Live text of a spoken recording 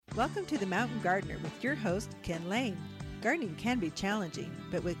Welcome to The Mountain Gardener with your host, Ken Lane. Gardening can be challenging,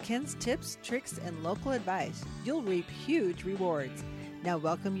 but with Ken's tips, tricks, and local advice, you'll reap huge rewards. Now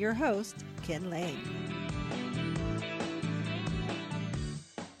welcome your host, Ken Lane.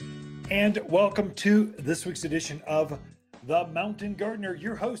 And welcome to this week's edition of The Mountain Gardener,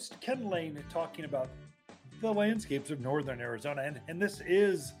 your host, Ken Lane, talking about the landscapes of northern Arizona. And this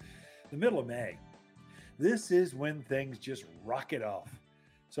is the middle of May. This is when things just rocket off.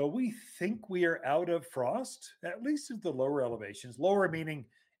 So we think we are out of frost, at least at the lower elevations. Lower meaning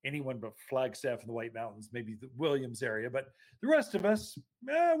anyone but Flagstaff and the White Mountains, maybe the Williams area, but the rest of us,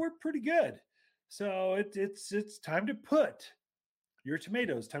 we're pretty good. So it's time to put your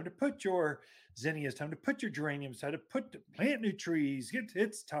tomatoes, time to put your zinnias, time to put your geraniums, time to plant new trees.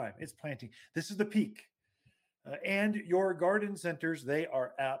 It's time. It's planting. This is the peak. And your garden centers, they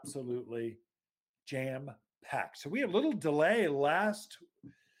are absolutely jam-packed. So we had a little delay last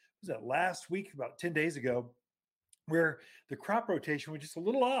week, about 10 days ago, where the crop rotation was just a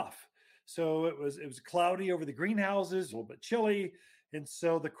little off. So it was cloudy over the greenhouses, a little bit chilly. And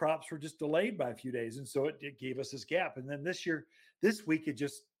so the crops were just delayed by a few days. And so it gave us this gap. And then this week,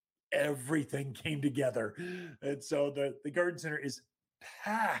 everything came together. And so the garden center is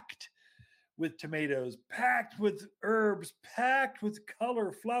packed with tomatoes, packed with herbs, packed with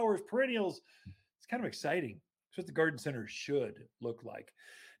color, flowers, perennials. It's kind of exciting. It's what the garden center should look like.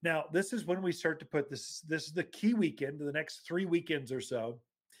 Now, this is when we start to put this is the key weekend. The next 3 weekends or so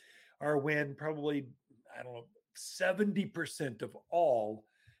are when probably, 70% of all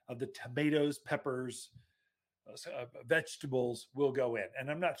of the tomatoes, peppers, vegetables will go in.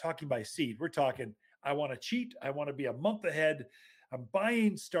 And I'm not talking by seed. We're talking, I want to cheat. I want to be a month ahead. I'm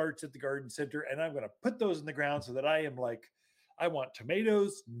buying starts at the garden center, and I'm going to put those in the ground so that I want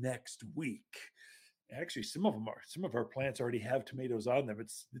tomatoes next week. Actually, some of our plants already have tomatoes on them.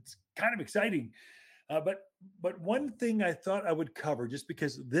 It's kind of exciting. But one thing I thought I would cover, just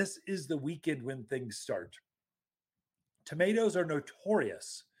because this is the weekend when things start. Tomatoes are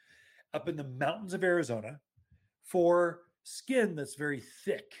notorious up in the mountains of Arizona for skin that's very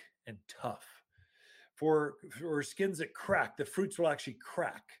thick and tough. For skins that crack, the fruits will actually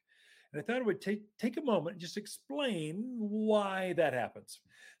crack. And I thought I would take a moment and just explain why that happens.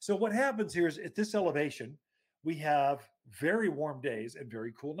 So what happens here is at this elevation, we have very warm days and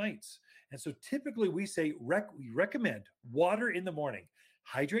very cool nights. And so typically we recommend water in the morning,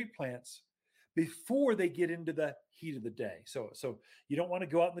 hydrate plants before they get into the heat of the day. So you don't want to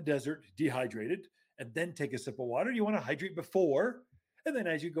go out in the desert dehydrated and then take a sip of water. You want to hydrate before and then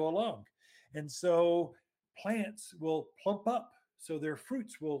as you go along. And so plants will plump up. So their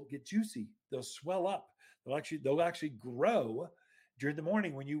fruits will get juicy. They'll swell up. They'll actually grow during the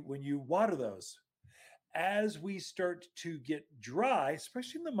morning when you water those. As we start to get dry,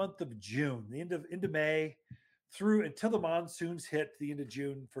 especially in the month of June, the end of May, through until the monsoons hit the end of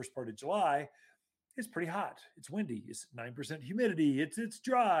June, first part of July, it's pretty hot. It's windy. It's 9% humidity. It's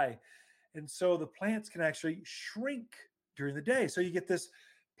dry, and so the plants can actually shrink during the day. So you get this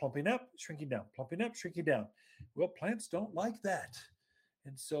plumping up, shrinking down, plumping up, shrinking down. Well, plants don't like that.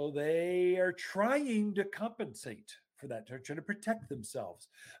 And so they are trying to compensate for that. They're trying to protect themselves.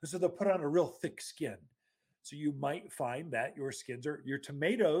 And so they'll put on a real thick skin. So you might find that your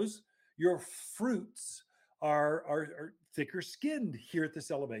tomatoes, your fruits are thicker skinned here at this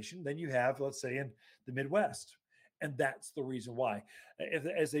elevation than you have, let's say, in the Midwest. And that's the reason why.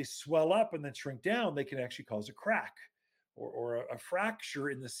 As they swell up and then shrink down, they can actually cause a crack or a fracture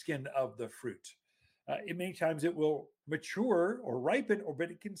in the skin of the fruit. Many times it will mature or ripen,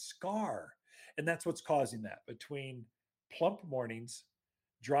 but it can scar. And that's what's causing that. Between plump mornings,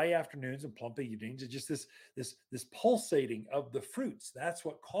 dry afternoons, and plump evenings, it's just this pulsating of the fruits. That's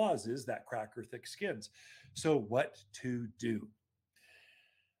what causes that crack or thick skins. So what to do?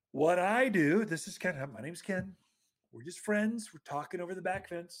 What I do, my name's Ken. We're just friends. We're talking over the back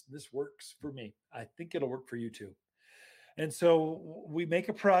fence. This works for me. I think it'll work for you too. And so we make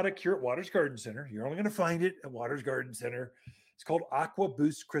a product here at Waters Garden Center. You're only going to find it at Waters Garden Center. It's called Aqua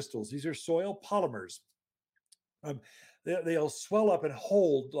Boost Crystals. These are soil polymers. They'll swell up and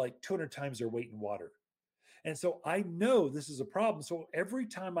hold like 200 times their weight in water. And so I know this is a problem. So every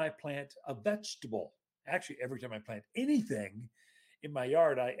time I plant a vegetable, actually every time I plant anything in my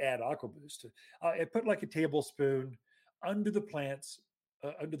yard, I add Aqua Boost. I put like a tablespoon under the plants,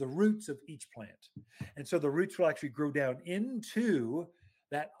 under the roots of each plant. And so the roots will actually grow down into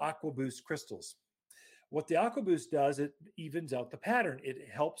that Aqua Boost crystals. What the Aqua Boost does, it evens out the pattern. It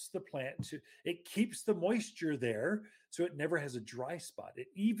helps the plant it keeps the moisture there so it never has a dry spot. It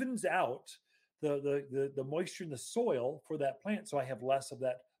evens out the moisture in the soil for that plant. So I have less of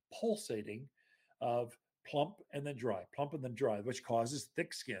that pulsating of plump and then dry, which causes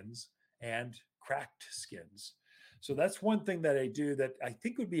thick skins and cracked skins. So that's one thing that I do that I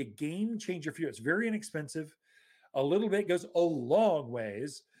think would be a game changer for you. It's very inexpensive. A little bit goes a long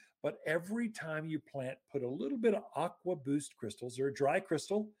ways, but every time you plant, put a little bit of aqua boost crystals or a dry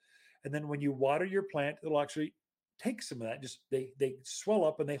crystal, and then when you water your plant, it'll actually take some of that. Just they swell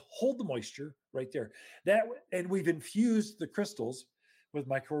up and they hold the moisture right there. That and we've infused the crystals with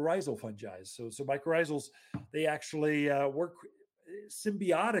mycorrhizal fungi. So mycorrhizals, they actually work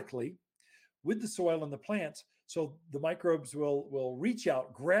symbiotically with the soil and the plants. So the microbes will reach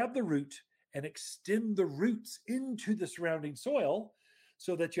out, grab the root, and extend the roots into the surrounding soil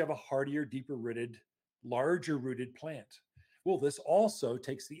so that you have a hardier, deeper rooted, larger rooted plant. Well, this also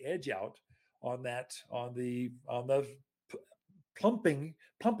takes the edge out on the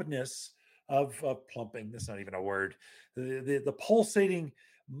plumpness of plumping. That's not even a word. The pulsating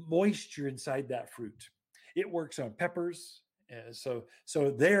moisture inside that fruit. It works on peppers. So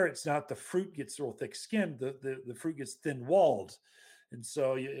there, it's not the fruit gets real thick skinned. The fruit gets thin walled, and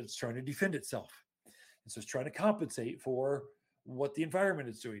so it's trying to defend itself. And so it's trying to compensate for what the environment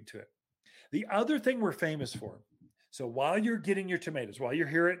is doing to it. The other thing we're famous for. So while you're getting your tomatoes, while you're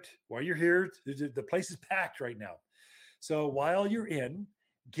here, the place is packed right now. So while you're in,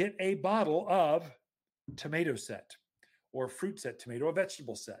 get a bottle of tomato set or fruit set, tomato or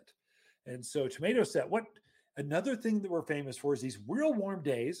vegetable set. And so tomato set, another thing that we're famous for is these real warm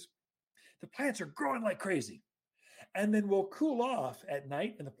days. The plants are growing like crazy. And then we'll cool off at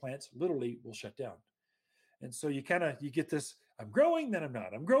night and the plants literally will shut down. And so you get this, I'm growing, then I'm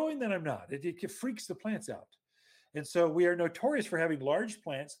not. I'm growing, then I'm not. It freaks the plants out. And so we are notorious for having large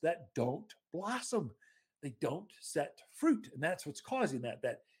plants that don't blossom. They don't set fruit. And that's what's causing that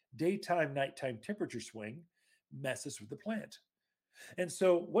daytime, nighttime temperature swing messes with the plant. And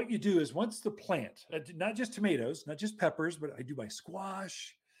so what you do is once the plant, not just tomatoes, not just peppers, but I do my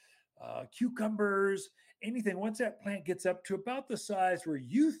squash, cucumbers, anything. Once that plant gets up to about the size where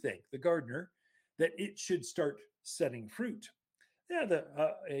you think, the gardener, that it should start setting fruit. Yeah,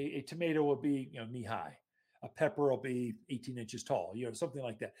 a tomato will be knee high. A pepper will be 18 inches tall, something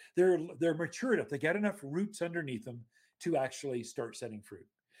like that. They're mature enough. They got enough roots underneath them to actually start setting fruit.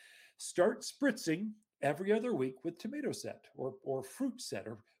 Start spritzing every other week with tomato set or fruit set,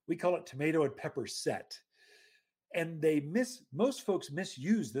 or we call it tomato and pepper set. And most folks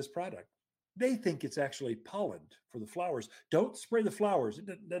misuse this product. They think it's actually pollen for the flowers. Don't spray the flowers.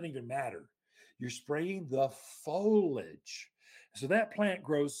 It doesn't even matter. You're spraying the foliage. So that plant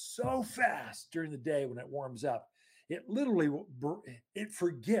grows so fast during the day when it warms up, it literally it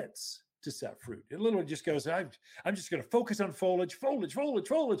forgets to set fruit. It literally just goes, I'm just going to focus on foliage,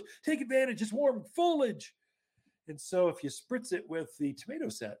 take advantage, it's warm foliage. And so if you spritz it with the tomato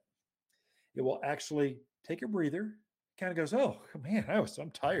set, it will actually take a breather, kind of goes, oh man,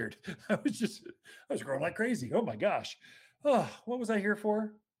 I'm tired. I was growing like crazy. Oh my gosh. Oh, what was I here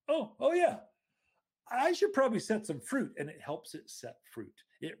for? Oh yeah. I should probably set some fruit, and it helps it set fruit.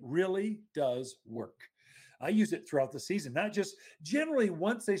 It really does work. I use it throughout the season, not just generally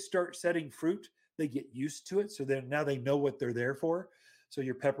once they start setting fruit, they get used to it. So then now they know what they're there for. So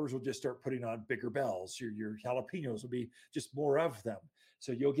your peppers will just start putting on bigger bells. Your jalapenos will be just more of them.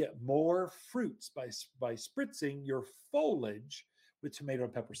 So you'll get more fruits by spritzing your foliage with tomato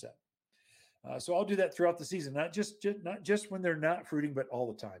and pepper set. So I'll do that throughout the season, not just when they're not fruiting, but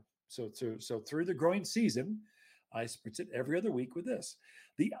all the time. So through the growing season, I spritz it every other week with this.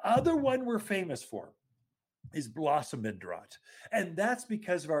 The other one we're famous for is Blossomindrot. And that's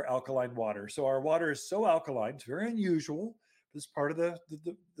because of our alkaline water. So our water is so alkaline, it's very unusual for this part of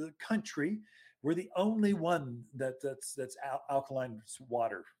the country. We're the only one that's alkaline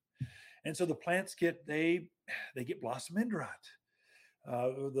water. And so the plants get Blossomindrot.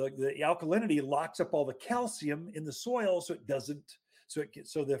 The alkalinity locks up all the calcium in the soil so it doesn't.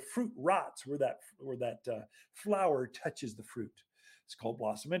 So the fruit rots where that flower touches the fruit. It's called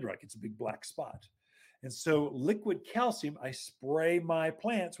Blossomindrot. It's a big black spot. And so liquid calcium, I spray my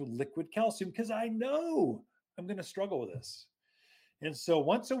plants with liquid calcium because I know I'm going to struggle with this. And so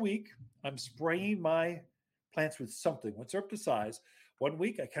once a week, I'm spraying my plants with something. Once they're up to size, 1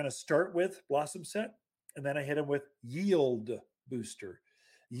 week I kind of start with Blossom Set, and then I hit them with Yield Booster.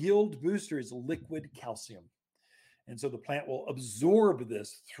 Yield Booster is liquid calcium. And so the plant will absorb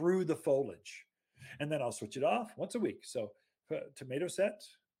this through the foliage. And then I'll switch it off once a week. So tomato set,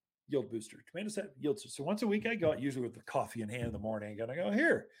 Yield Booster. Tomato set, Yield Booster. So once a week I go out, usually with the coffee in hand in the morning. I'm going to go,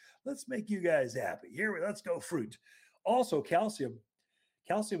 here, let's make you guys happy. Let's go fruit. Also calcium.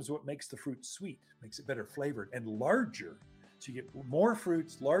 Calcium is what makes the fruit sweet, makes it better flavored and larger. So you get more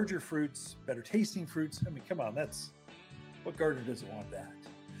fruits, larger fruits, better tasting fruits. I mean, come on, that's what gardener doesn't want that?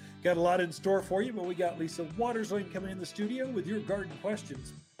 Got a lot in store for you, but we got Lisa Waterslane coming in the studio with your garden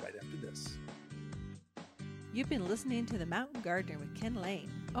questions right after this. You've been listening to The Mountain Gardener with Ken Lane,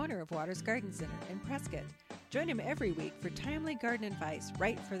 owner of Waters Garden Center in Prescott. Join him every week for timely garden advice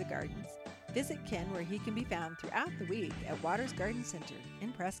right for the gardens. Visit Ken where he can be found throughout the week at Waters Garden Center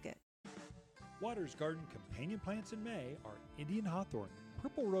in Prescott. Waters Garden companion plants in May are Indian hawthorn,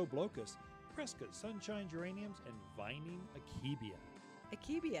 purple robe locust, Prescott sunshine geraniums, and vining akebia.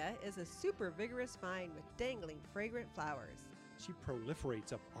 Akebia is a super vigorous vine with dangling fragrant flowers. She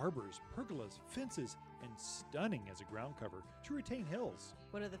proliferates up arbors, pergolas, fences, and stunning as a ground cover to retain hills.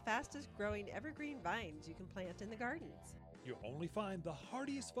 One of the fastest growing evergreen vines you can plant in the gardens. You'll only find the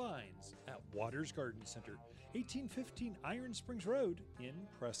hardiest vines at Waters Garden Center, 1815 Iron Springs Road in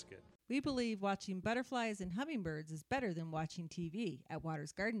Prescott. We believe watching butterflies and hummingbirds is better than watching TV at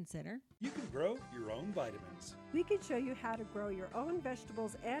Waters Garden Center. You can grow your own vitamins. We can show you how to grow your own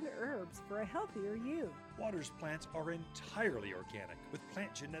vegetables and herbs for a healthier you. Waters plants are entirely organic, with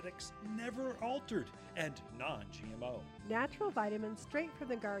plant genetics never altered and non-GMO. Natural vitamins straight from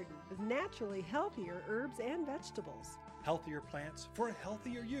the garden with naturally healthier herbs and vegetables. Healthier plants for a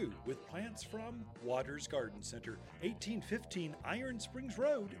healthier you with plants from Waters Garden Center, 1815 Iron Springs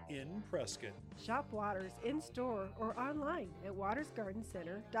Road in Prescott. Shop Waters in-store or online at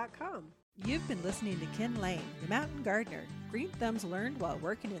watersgardencenter.com. You've been listening to Ken Lane, the Mountain Gardener. Green thumbs learned while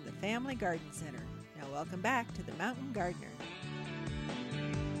working in the Family Garden Center. Now welcome back to the Mountain Gardener.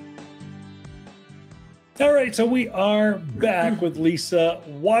 All right, so we are back with Lisa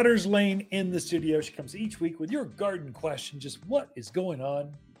Waterslane in the studio. She comes each week with your garden question, just what is going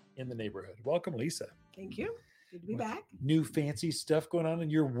on in the neighborhood. Welcome, Lisa. Thank you. Good to be back. New fancy stuff going on in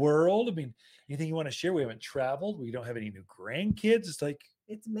your world. I mean, anything you want to share? We haven't traveled. We don't have any new grandkids. It's like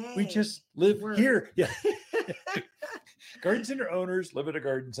It's May. we just live We're- here. Yeah. Garden center owners live at a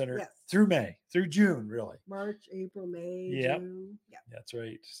garden center Yes. through May, through June, really. March, April, May, Yep. June. Yeah, That's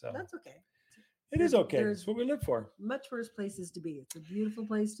right. So that's okay. it is okay. There's It's what we live for. much worse places to be. It's a beautiful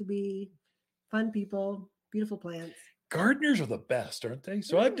place to be. Fun people, beautiful plants. Gardeners are the best, aren't they?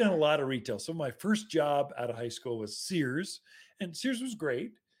 So I've done a Yeah. lot of retail. So my first job out of high school was Sears, and Sears was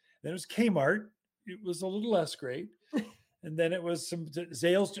great. Then it was Kmart. It was a little less great. And then it was some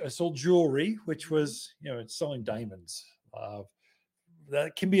Zales. I sold jewelry, which was, it's selling diamonds.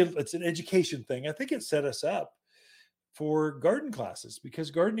 That can be, it's an education thing. I think it set us up for garden classes because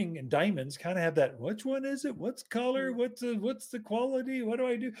gardening and diamonds kind of have that, which one is it? What's color? What's the quality? What do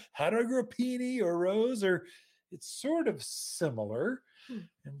I do? How do I grow a peony or a rose? Or it's sort of similar.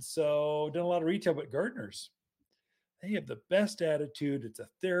 And so done a lot of retail, but gardeners, they have the best attitude. It's a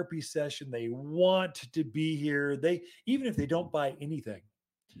therapy session. They want to be here. Even if they don't buy anything,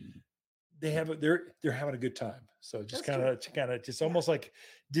 they're having a good time. So just That's kind of just almost like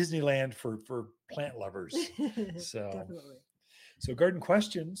Disneyland for plant lovers. So Definitely. So garden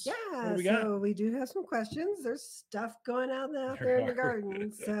questions. Yeah, What do we got? so we do have some questions. There's stuff going on out there in the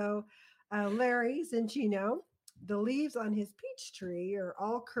garden. So Larry, since you know, the leaves on his peach tree are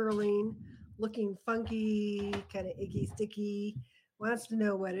all curling, looking funky, kind of icky, sticky. Wants to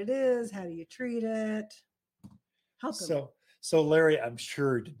know what it is. How do you treat it? Help him. So Larry, I'm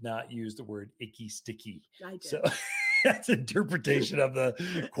sure did not use the word icky sticky. I did. So that's interpretation of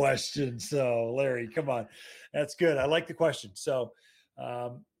the question. So Larry, come on. That's good. I like the question. So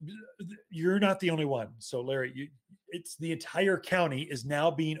you're not the only one. So Larry, it's the entire county is now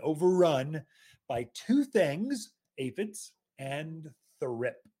being overrun by two things, aphids and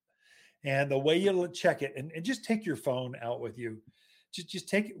thrip. And the way you'll check it, and just take your phone out with you, just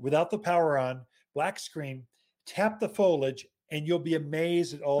take it without the power on, black screen, tap the foliage, and you'll be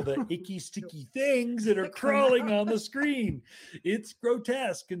amazed at all the icky, sticky things that are crawling on the screen. It's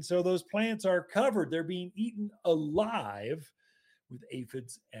grotesque. And so those plants are covered. They're being eaten alive with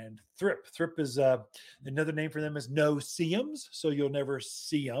aphids and thrip. Thrip is another name for them is no-see-ums. So you'll never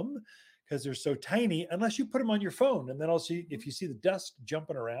see them because they're so tiny unless you put them on your phone. And then I'll see if you see the dust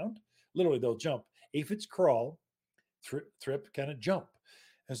jumping around, literally they'll jump. Aphids crawl, thrip kind of jump.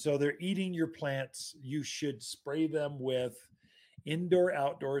 And so they're eating your plants. You should spray them with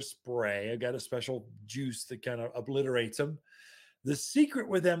indoor-outdoor spray. I got a special juice that kind of obliterates them. The secret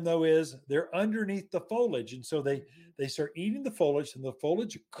with them, though, is they're underneath the foliage. And so they start eating the foliage, and the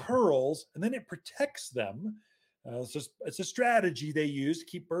foliage curls, and then it protects them. It's a strategy they use to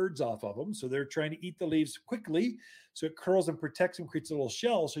keep birds off of them. So they're trying to eat the leaves quickly. So it curls and protects them, creates a little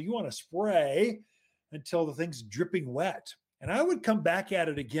shell. So you want to spray until the thing's dripping wet. And I would come back at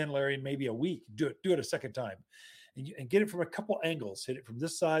it again, Larry, in maybe a week. Do it a second time. and get it from a couple angles. Hit it from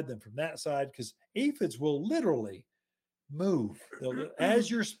this side, then from that side, because aphids will literally move. As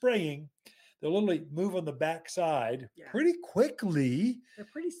you're spraying, they'll literally move on the back side pretty quickly. They're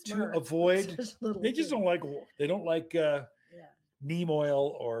pretty to smart. avoid. They just don't like. They don't like neem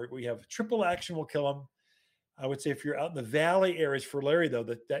oil, or we have triple action will kill them. I would say if you're out in the valley areas for Larry, though,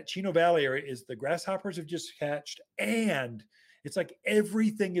 that Chino Valley area is the grasshoppers have just hatched, and it's like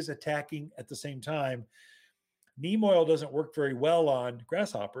everything is attacking at the same time. Neem oil doesn't work very well on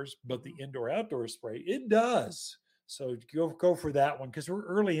grasshoppers, but the indoor-outdoor spray, it does. So go for that one, because we're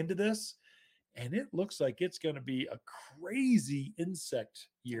early into this, and it looks like it's going to be a crazy insect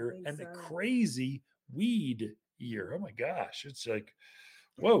year and a crazy weed year. Oh my gosh, it's like,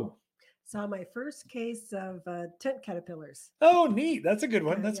 whoa. Saw my first case of tent caterpillars. Oh, neat. That's a good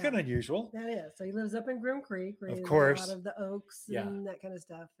one. That's kind of unusual. That is. So he lives up in Grim Creek, where of course, a lot of the oaks and that kind of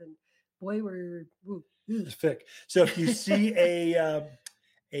stuff. And boy, we're thick. So if you see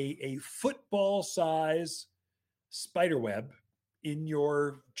a football size spider web in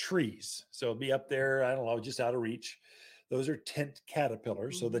your trees, so it'll be up there, I don't know, just out of reach. Those are tent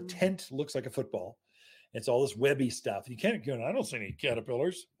caterpillars. So the tent looks like a football. It's all this webby stuff. You can't go, I don't see any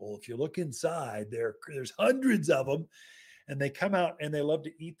caterpillars. Well, if you look inside, there's hundreds of them, and they come out and they love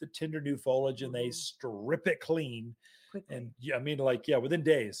to eat the tender new foliage, and they strip it clean. Quickly. And within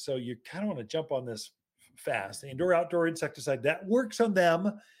days. So you kind of want to jump on this fast. The indoor-outdoor insecticide, that works on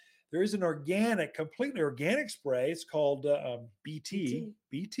them. There is an completely organic spray. It's called BT.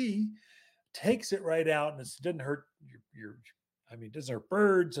 BT takes it right out, and it doesn't hurt it doesn't hurt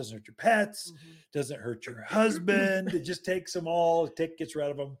birds, doesn't hurt your pets, doesn't hurt your husband. It just takes them all, gets rid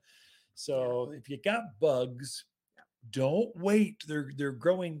of them. So if you got bugs, don't wait. They're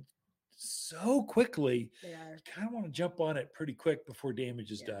growing so quickly. They are. You kind of want to jump on it pretty quick before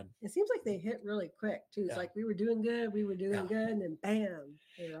damage is done. It seems like they hit really quick too. It's like we were doing good, and then bam.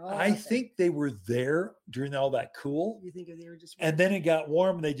 I think they were there during all that cool. You think they were just and then it got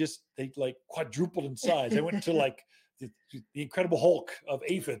warm, and they like quadrupled in size. They went to like the Incredible Hulk of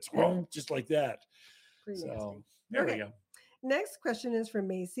aphids, just like that. Pretty nasty. There we go. Next question is from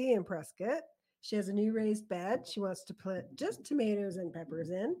Macy in Prescott. She has a new raised bed. She wants to plant just tomatoes and peppers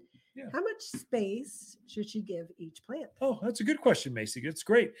in. Yeah. How much space should she give each plant? Oh, that's a good question, Macy. It's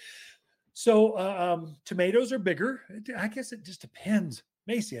great. So tomatoes are bigger. I guess it just depends.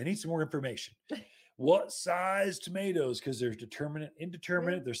 Macy, I need some more information. What size tomatoes? Because there's determinate,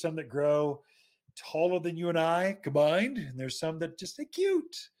 indeterminate. There's some that grow taller than you and I combined, and there's some that just stay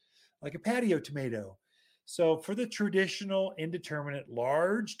cute, like a patio tomato. So for the traditional indeterminate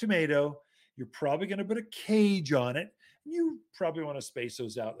large tomato, you're probably going to put a cage on it. You probably want to space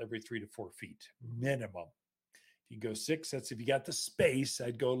those out every 3 to 4 feet minimum. If you go 6, that's if you got the space.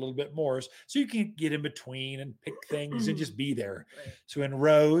 I'd go a little bit more, so you can get in between and pick things and just be there. Right. So in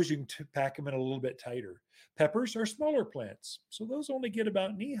rows, you can pack them in a little bit tighter. Peppers are smaller plants, so those only get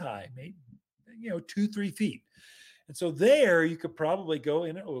about knee high, maybe 2-3 feet. And so there you could probably go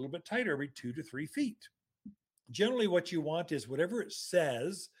in a little bit tighter every 2 to 3 feet. Generally, what you want is whatever it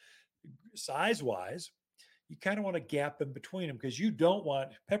says size-wise, you kind of want a gap in between them, because you don't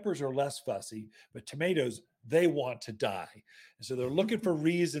want, peppers are less fussy, but tomatoes, they want to die. And so they're looking for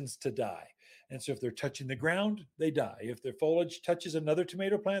reasons to die. And so if they're touching the ground, they die. If their foliage touches another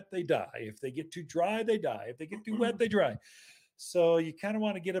tomato plant, they die. If they get too dry, they die. If they get too wet, they dry. So you kind of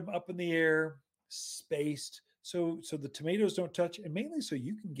want to get them up in the air, spaced, so the tomatoes don't touch, and mainly so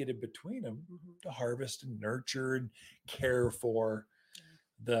you can get in between them to harvest and nurture and care for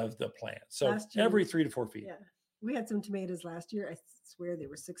the plant. So every 3 to 4 feet. Yeah. We had some tomatoes last year. I swear they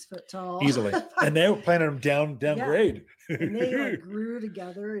were 6 foot tall. Easily. And they were planting them down grade. And they grew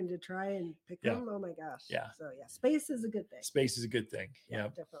together, and to try and pick them. Oh my gosh. Yeah. So space is a good thing. Space is a good thing. Yeah.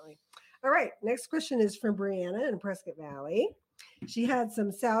 Definitely. All right. Next question is from Brianna in Prescott Valley. She had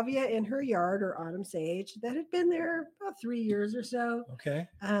some salvia in her yard, or autumn sage, that had been there about 3 years or so. Okay.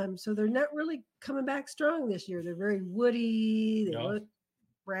 So they're not really coming back strong this year. They're very woody. They look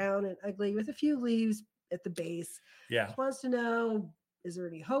brown and ugly with a few leaves at the base. Yeah. She wants to know, is there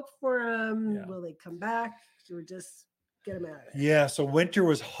any hope for them? Yeah. Will they come back, or just get them out of there? Yeah. So winter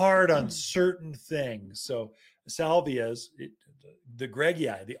was hard on certain things. So salvias, the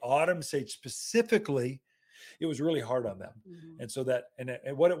Greggii, the autumn sage specifically, it was really hard on them. And so and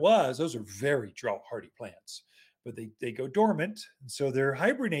what it was, those are very drought hardy plants, but they go dormant. And so they're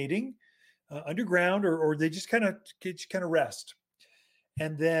hibernating underground, or they just kind of rest.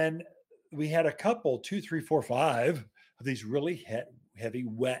 And then we had a couple, 2, 3, 4, 5 of these really heavy,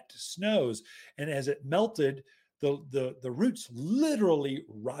 wet snows. And as it melted, the roots literally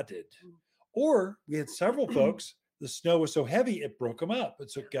rotted. Or we had several folks the snow was so heavy, it broke them up. And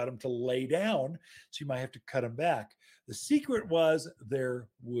so it got them to lay down. So you might have to cut them back. The secret was they're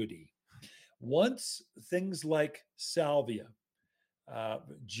woody. Once things like salvia,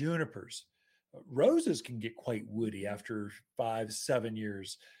 junipers, roses can get quite woody after 5-7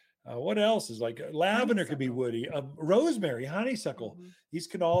 years. What else is like lavender could be woody. Rosemary, honeysuckle, these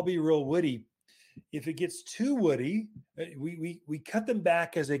can all be real woody. If it gets too woody, we cut them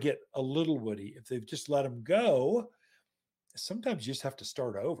back as they get a little woody. If they've just let them go, sometimes you just have to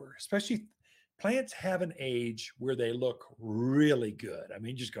start over. Especially plants have an age where they look really good. I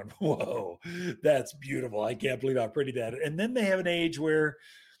mean, just going, whoa, that's beautiful. I can't believe how pretty that is. And then they have an age where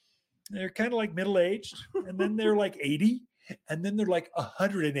they're kind of like middle-aged, and then they're like 80, and then they're like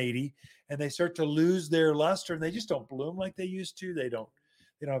 180, and they start to lose their luster, and they just don't bloom like they used to. They don't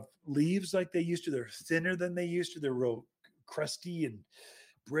have leaves like they used to. They're thinner than they used to. They're real crusty and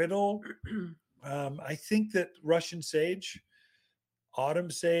brittle. I think that Russian sage,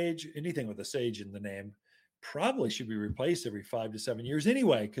 autumn sage, anything with a sage in the name, probably should be replaced every 5 to 7 years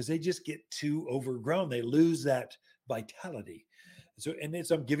anyway, because they just get too overgrown. They lose that vitality. So, and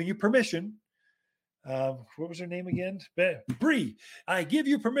I'm giving you permission. What was her name again? Bree. I give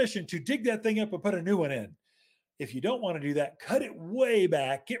you permission to dig that thing up and put a new one in. If you don't want to do that, cut it way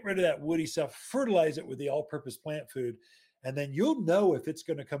back, get rid of that woody stuff, fertilize it with the all-purpose plant food, and then you'll know if it's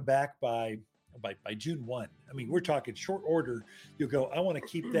going to come back by June 1. I mean, we're talking short order. You'll go, I want to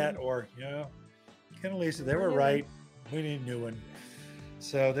keep that, or, Ken and Lisa, they were right. We need a new one.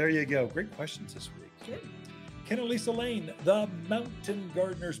 So there you go. Great questions this week. Good. Ken and Lisa Lane, the Mountain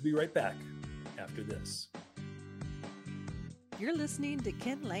Gardeners. Be right back after this. You're listening to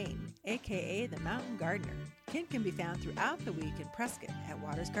Ken Lane, aka the Mountain Gardener. Ken can be found throughout the week in Prescott at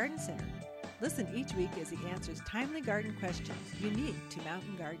Waters Garden Center. Listen each week as he answers timely garden questions unique to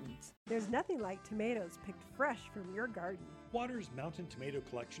mountain gardens. There's nothing like tomatoes picked fresh from your garden. Waters' Mountain Tomato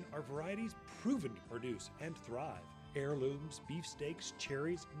Collection are varieties proven to produce and thrive. Heirlooms, beefsteaks,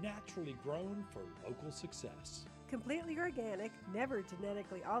 cherries, naturally grown for local success. Completely organic, never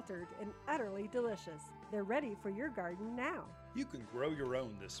genetically altered, and utterly delicious. They're ready for your garden now. You can grow your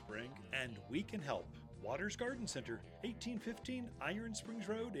own this spring, and we can help. Waters Garden Center, 1815 Iron Springs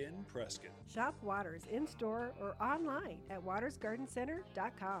Road in Prescott. Shop Waters in-store or online at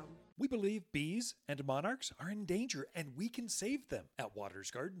watersgardencenter.com. We believe bees and monarchs are in danger, and we can save them at Waters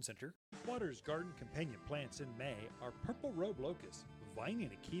Garden Center. Waters Garden companion plants in May are purple robe locust,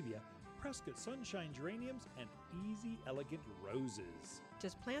 vining achevia, Prescott sunshine geraniums, and easy elegant roses.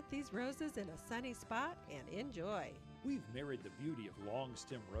 Just plant these roses in a sunny spot and enjoy. We've married the beauty of long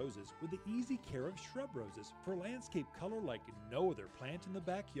stem roses with the easy care of shrub roses for landscape color like no other plant in the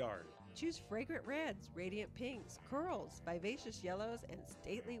backyard. Choose fragrant reds, radiant pinks, corals, vivacious yellows, and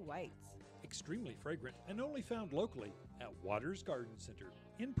stately whites. Extremely fragrant and only found locally at Waters Garden Center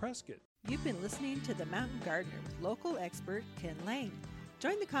in Prescott. You've been listening to The Mountain Gardener with local expert Ken Lane.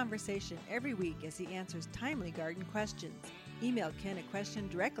 Join the conversation every week as he answers timely garden questions. Email Ken a question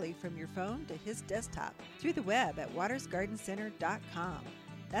directly from your phone to his desktop through the web at watersgardencenter.com.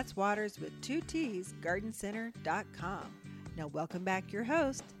 That's Waters with 2 T's, gardencenter.com. Now welcome back your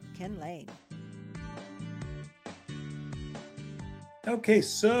host, Ken Lane. Okay,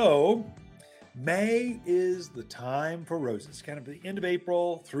 so May is the time for roses, kind of the end of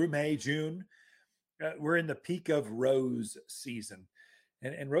April through May, June. We're in the peak of rose season.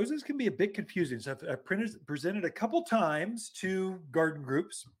 And roses can be a bit confusing. So I've presented a couple times to garden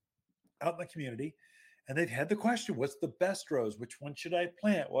groups out in the community, and they've had the question, what's the best rose? Which one should I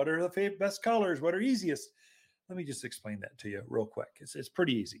plant? What are the best colors? What are easiest? Let me just explain that to you real quick. It's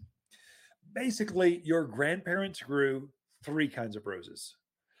pretty easy. Basically, your grandparents grew 3 kinds of roses.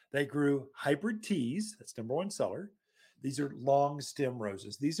 They grew hybrid teas. That's number 1 seller. These are long stem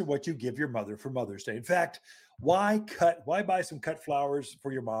roses. These are what you give your mother for Mother's Day. In fact, why buy some cut flowers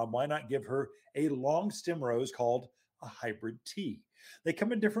for your mom? Why not give her a long stem rose called a hybrid tea? They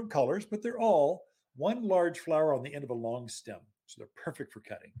come in different colors, but they're all one large flower on the end of a long stem. So they're perfect for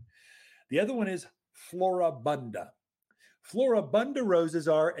cutting. The other one is Floribunda. Floribunda roses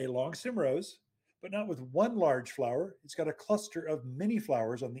are a long stem rose, but not with one large flower. It's got a cluster of mini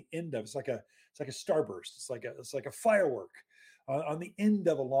flowers on the end of it. It's like a starburst. It's like a firework on the end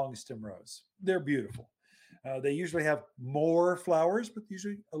of a long stem rose. They're beautiful. They usually have more flowers, but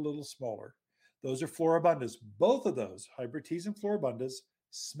usually a little smaller. Those are Floribundas. Both of those, hybrid teas and Floribundas,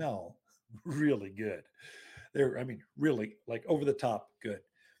 smell really good. They're, really like over the top good.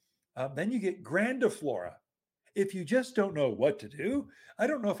 Then you get Grandiflora. If you just don't know what to do, I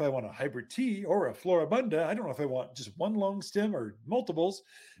don't know if I want a hybrid tea or a Floribunda. I don't know if I want just one long stem or multiples.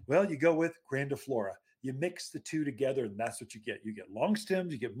 Well, you go with Grandiflora. You mix the two together, and that's what you get. You get long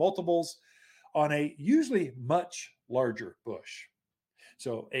stems, you get multiples on a usually much larger bush.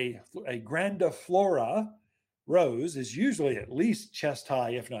 So a grandiflora rose is usually at least chest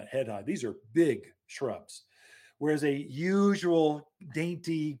high, if not head high. These are big shrubs. Whereas a usual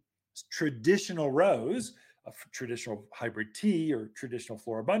dainty traditional rose, a traditional hybrid tea or traditional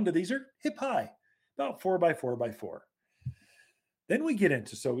floribunda, these are hip high, about 4 by 4 by 4. Then we get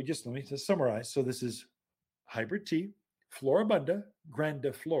into, let me just summarize. So this is hybrid tea, floribunda,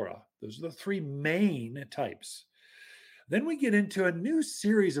 grandiflora. Those are the three main types. Then we get into a new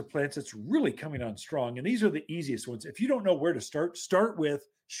series of plants that's really coming on strong. And these are the easiest ones. If you don't know where to start with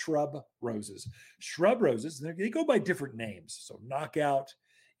shrub roses. Shrub roses, they go by different names. So knockout,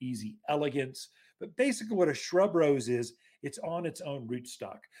 easy elegance. But basically what a shrub rose is, it's on its own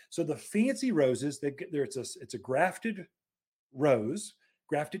rootstock. So the fancy roses, it's a grafted rose,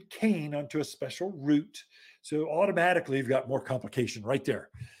 grafted cane onto a special root. So automatically you've got more complication right there.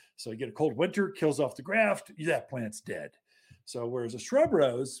 So you get a cold winter, kills off the graft, that plant's dead. So whereas a shrub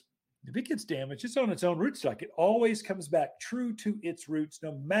rose, if it gets damaged, it's on its own rootstock. It always comes back true to its roots,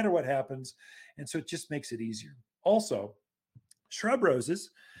 no matter what happens. And so it just makes it easier. Also, shrub roses,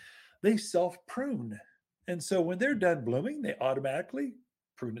 they self-prune. And so when they're done blooming, they automatically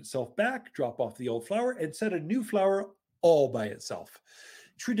prune itself back, drop off the old flower, and set a new flower all by itself.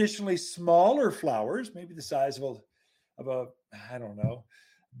 Traditionally smaller flowers, maybe the size of a I don't know,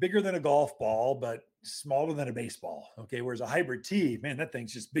 bigger than a golf ball, but smaller than a baseball. Okay. Whereas a hybrid tea, man, that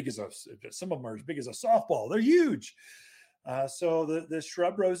thing's just big as some of them are as big as a softball. They're huge. So the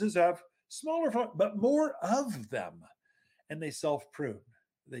shrub roses have smaller, but more of them, and they self-prune.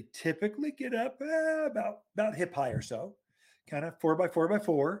 They typically get up about hip high or so, kind of 4 by 4 by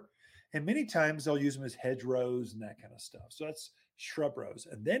 4. And many times they'll use them as hedgerows and that kind of stuff. So that's shrub rose.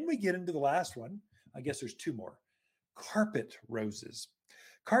 And then we get into the last one. I guess there's two more. Carpet roses.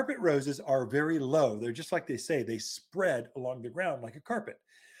 Carpet roses are very low. They're just like they say, they spread along the ground like a carpet.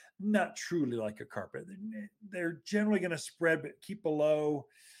 Not truly like a carpet. They're generally going to spread, but keep below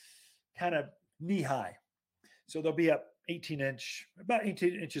kind of knee high. So they'll be up about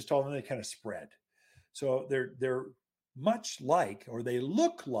 18 inches tall, and they kind of spread. So they're much like, or they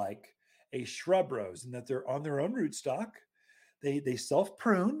look like a shrub rose in that they're on their own rootstock. They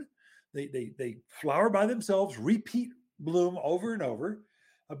self-prune. They flower by themselves, repeat bloom over and over,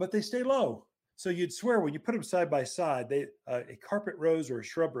 but they stay low. So you'd swear when you put them side by side, a carpet rose or a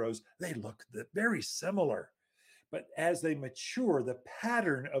shrub rose, they look very similar. But as they mature, the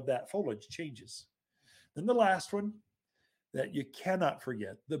pattern of that foliage changes. Then the last one that you cannot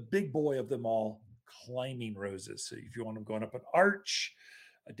forget, the big boy of them all, climbing roses. So if you want them going up an arch,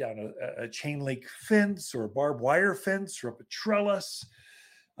 down a chain link fence or a barbed wire fence or up a trellis,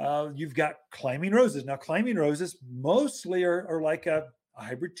 you've got climbing roses. Now, climbing roses mostly are like a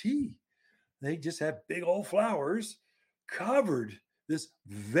hybrid tea. They just have big old flowers covered this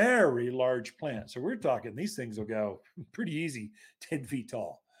very large plant. So we're talking these things will go pretty easy, 10 feet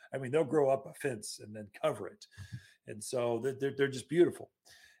tall. I mean, they'll grow up a fence and then cover it. And so they're just beautiful.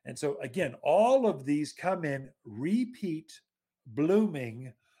 And so again, all of these come in repeat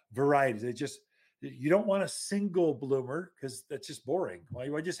blooming varieties. You don't want a single bloomer because that's just boring.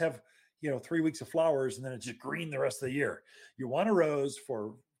 Why just have 3 weeks of flowers and then it's just green the rest of the year? You want a rose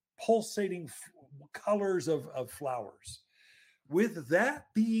for pulsating colors of flowers. With that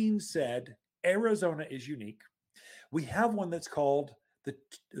being said, Arizona is unique. We have one that's called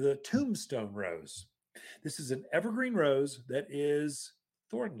the tombstone rose. This is an evergreen rose that is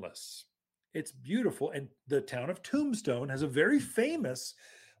thornless. It's beautiful. And the town of Tombstone has a very famous,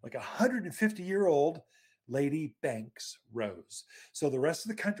 like 150-year-old Lady Banks rose. So the rest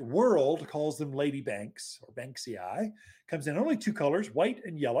of the world calls them Lady Banks or Banksii. Comes in only two colors, white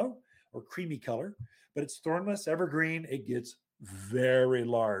and yellow or creamy color, but it's thornless, evergreen. It gets very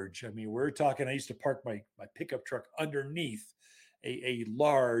large. I mean, we're talking, I used to park my pickup truck underneath a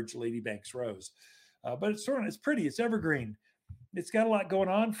large Lady Banks rose. But it's pretty, it's evergreen. It's got a lot going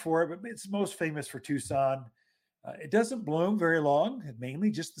on for it, but it's most famous for Tucson. It doesn't bloom very long, mainly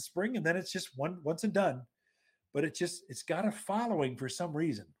just the spring, and then it's just once and done. But it's got a following for some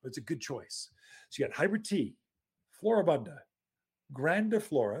reason. It's a good choice. So you got hybrid tea, floribunda,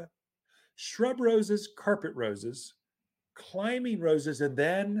 grandiflora, shrub roses, carpet roses, climbing roses, and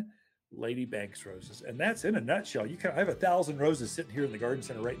then Lady Banks roses. And that's in a nutshell. I have 1,000 roses sitting here in the garden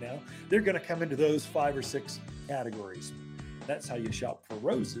center right now. They're going to come into those 5 or 6 categories. That's how you shop for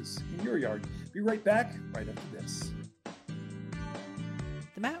roses in your yard. Be right back right after this.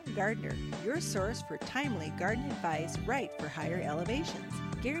 The Mountain Gardener, your source for timely garden advice right for higher elevations.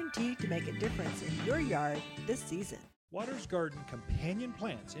 guaranteed to make a difference in your yard this season. Waters Garden companion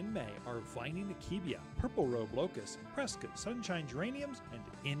plants in May are vining akebia, purple robe locust, Prescott sunshine geraniums, and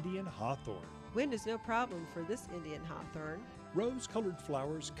Indian hawthorn. Wind is no problem for this Indian hawthorn. Rose-colored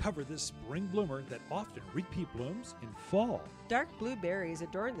flowers cover this spring bloomer that often repeat blooms in fall. Dark blue berries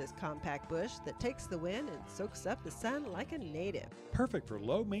adorn this compact bush that takes the wind and soaks up the sun like a native. Perfect for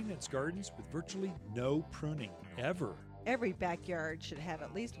low-maintenance gardens with virtually no pruning, ever. Every backyard should have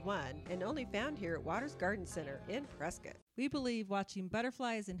at least one, and only found here at Waters Garden Center in Prescott. We believe watching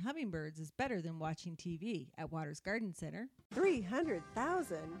butterflies and hummingbirds is better than watching TV at Waters Garden Center.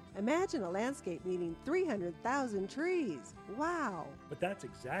 300,000? Imagine a landscape needing 300,000 trees. Wow! But that's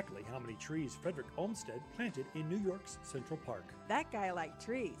exactly how many trees Frederick Olmsted planted in New York's Central Park. That guy liked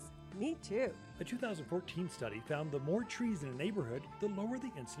trees. Me too. A 2014 study found the more trees in a neighborhood, the lower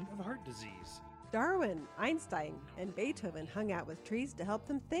the incidence of heart disease. Darwin, Einstein, and Beethoven hung out with trees to help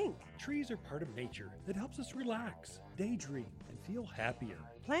them think. Trees are part of nature that helps us relax, daydream, and feel happier.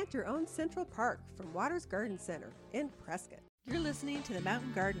 Plant your own Central Park from Waters Garden Center in Prescott. You're listening to The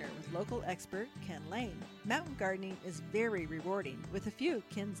Mountain Gardener with local expert Ken Lane. Mountain gardening is very rewarding, with a few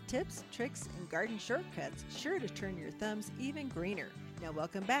Ken's tips, tricks, and garden shortcuts sure to turn your thumbs even greener. Now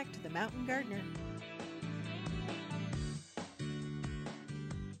welcome back to The Mountain Gardener.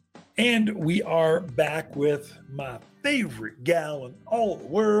 And we are back with my favorite gal in all the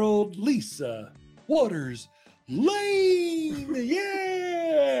world, Lisa Waters Lane.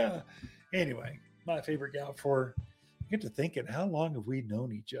 Yeah. Anyway, my favorite gal for, I get to thinking, how long have we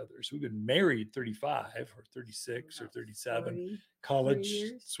known each other? So we've been married 35 or 36 or 37, 40, college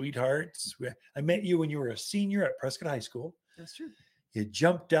sweethearts. I met you when you were a senior at Prescott High School. That's true. You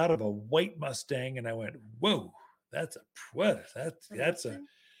jumped out of a white Mustang, and I went, "Whoa, that's a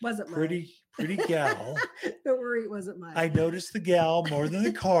wasn't pretty gal." Don't worry, it wasn't mine. I noticed the gal more than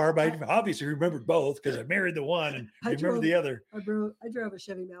the car, but I obviously remembered both because I married the one and I remember the other. I drove a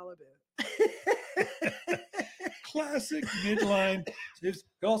Chevy Malibu. Classic midline. It's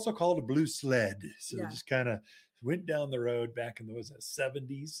also called a blue sled. So Yeah. just kind of went down the road back in the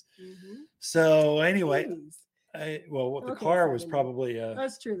 70s. Mm-hmm. So anyway, Please. the Okay, car was 70s. probably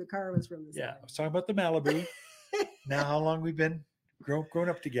That's true. The car was from the yeah. I 70s. was talking about the Malibu. Now, how long we've been grown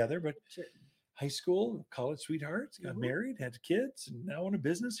up together, but Sure. high school, college sweethearts, got Mhm. married, had kids, and now own a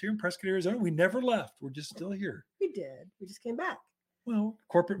business here in Prescott, Arizona. We never left. We're just still here. We did. We just came back. Well,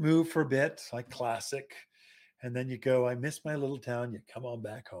 corporate move for a bit, like classic. And then you go, I miss my little town. You come on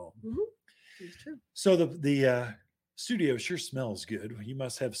back home. It's true. So the studio sure smells good. You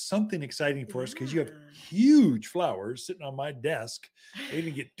must have something exciting for us because you have Yeah. huge flowers sitting on my desk. They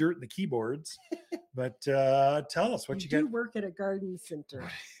even get dirt in the keyboards. But tell us what you do got. work at a garden center.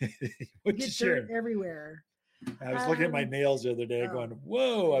 What you Get sharing? dirt everywhere. I was looking at my nails the other day, oh, going,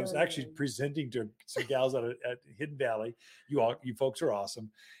 "Whoa!" I was actually good. presenting to some gals at Hidden Valley. You folks are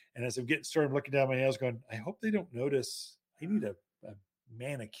awesome. And as I'm getting started, I'm looking down my nails, going, "I hope they don't notice. I need a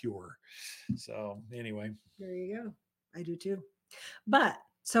manicure." So anyway, There you go. I do too. But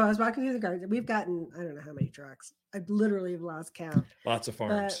so I was walking through the garden. We've gotten, I don't know how many trucks. I literally have lost count. lots of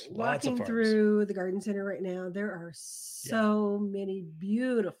farms. But Lots of walking farms. through the garden center right now, there are so many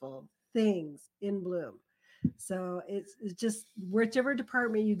beautiful things in bloom. So it's just whichever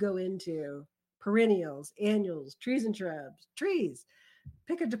department you go into, perennials, annuals, trees and shrubs, trees,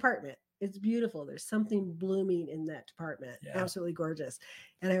 pick a department. It's beautiful. There's something blooming in that department. Yeah. Absolutely gorgeous.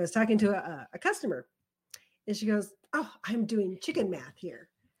 And I was talking to a customer and she goes, "Oh, I'm doing chicken math here."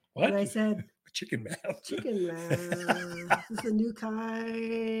 What? And I said, Chicken math. "Chicken math. This is a new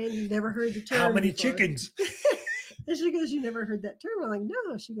kind. You never heard the term. How many before." chickens? And she goes, "You never heard that term?" I'm like,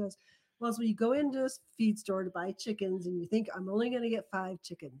 "No." She goes, "Well, so you go into a feed store to buy chickens and you think I'm only going to get 5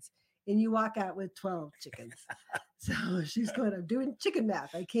 chickens and you walk out with 12 chickens." So she's going, "I'm doing chicken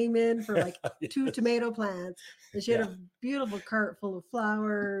math." I came in for like 2 tomato plants and she had a beautiful cart full of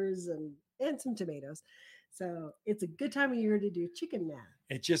flowers and some tomatoes. So it's a good time of year to do chicken math.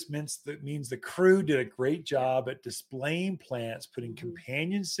 It just means the crew did a great job at displaying plants, putting Mhm.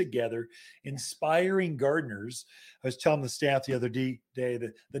 companions together, inspiring gardeners. I was telling the staff the other day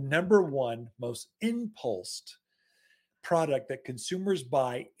that the number one most impulsed product that consumers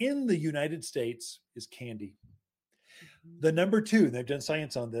buy in the United States is candy. The number 2, and they've done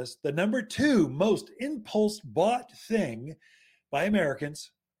science on this, the number 2 most impulse bought thing by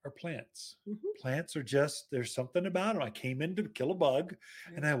Americans are plants. Mhm. Plants are just, there's something about them. I came in to kill a bug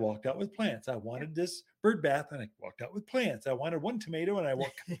and I walked out with plants. I wanted this bird bath and I walked out with plants. I wanted 1 tomato and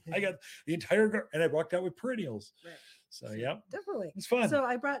I got the entire garden and I walked out with perennials. Right. So, yeah, definitely. it's fun. So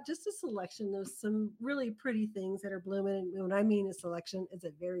I brought just a selection of some really pretty things that are blooming. And when I mean a selection, it's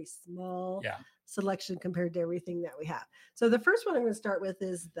a very small selection compared to everything that we have. So the first one I'm going to start with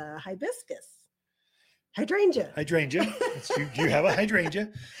is the hibiscus. Hydrangea. Do you have a hydrangea?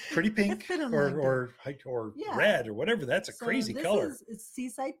 Pretty pink or red or whatever. That's a crazy color. It's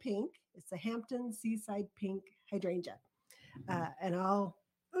seaside pink. It's a Hampton seaside pink hydrangea. And I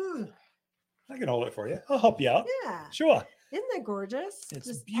can hold it for you. I'll help you out. Yeah. Sure. Isn't that gorgeous? It's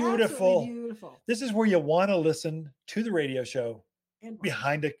just beautiful. Beautiful. This is where you want to listen to the radio show. And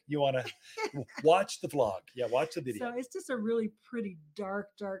behind it, you want to watch the vlog. Yeah, watch the video. So it's just a really pretty dark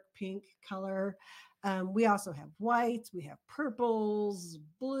pink color. We also have whites, we have purples,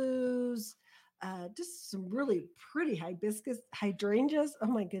 blues, just some really pretty hydrangeas. Oh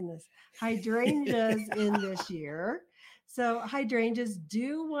my goodness, hydrangeas in this year. So hydrangeas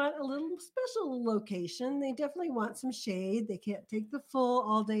do want a little special location. They definitely want some shade. They can't take the full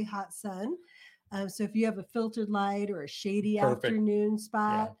all day hot sun. So if you have a filtered light or a shady afternoon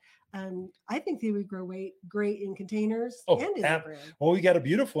spot, I think they would grow great in containers and in the ground. Well, we got a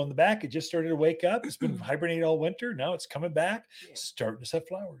beautiful in the back. It just started to wake up. It's been hibernating all winter. Now it's coming back, starting to set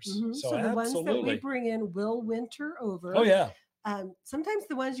flowers. Mm-hmm. So the ones that we bring in will winter over. Oh, yeah. Sometimes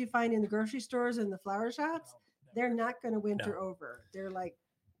the ones you find in the grocery stores and the flower shops, they're not going to winter over. They're like,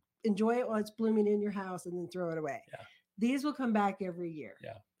 enjoy it while it's blooming in your house and then throw it away. Yeah. These will come back every year.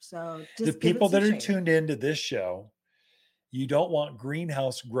 Yeah. So the people that are tuned into this show, you don't want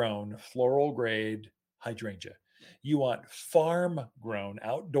greenhouse grown floral grade hydrangea. You want farm grown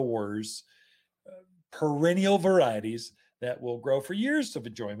outdoors perennial varieties that will grow for years of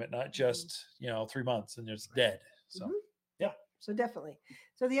enjoyment, not just 3 months and it's dead. So so definitely.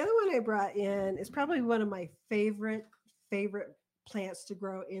 So the other one I brought in is probably one of my favorite plants to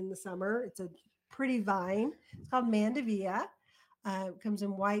grow in the summer. It's a pretty vine. It's called Mandevilla. It comes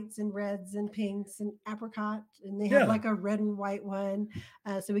in whites and reds and pinks and apricot, and they have like a red and white one.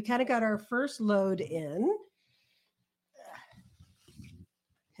 So we kind of got our first load in.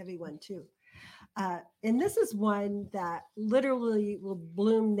 Heavy one too. And this is one that literally will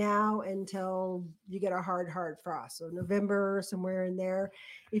bloom now until you get a hard frost. So November, somewhere in there.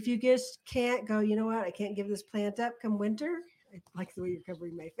 If you just can't go, you know what, I can't give this plant up come winter. I like the way you're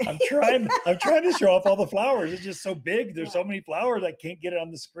covering my face. I'm trying to show off all the flowers. It's just so big. There's so many flowers. I can't get it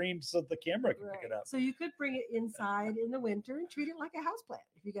on the screen so the camera can pick it up. So you could bring it inside in the winter and treat it like a houseplant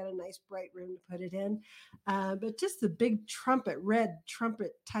if you got a nice bright room to put it in. But just the big red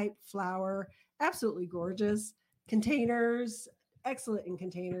trumpet type flower, absolutely gorgeous. Containers, excellent in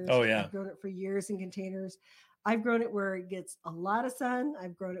containers. Oh yeah, I've grown it for years in containers. I've grown it where it gets a lot of sun.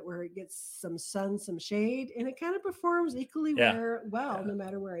 I've grown it where it gets some sun, some shade, and it kind of performs equally well no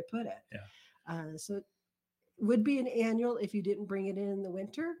matter where I put it. Yeah. So it would be an annual if you didn't bring it in the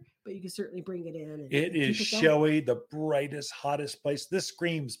winter, but you can certainly bring it in. It is showy, the brightest, hottest place. This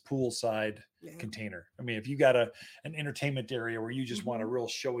screams poolside container. I mean, if you got an entertainment area where you just want a real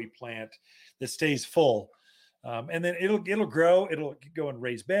showy plant that stays full, and then it'll grow. It'll go and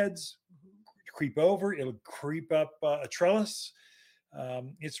raise beds. Creep over, it'll creep up a trellis.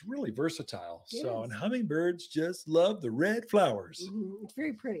 It's really versatile. And hummingbirds just love the red flowers. It's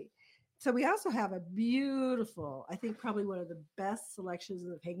very pretty. So we also have a beautiful, I think probably one of the best selections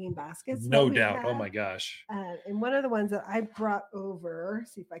of hanging baskets. No doubt. Oh my gosh. And one of the ones that I brought over,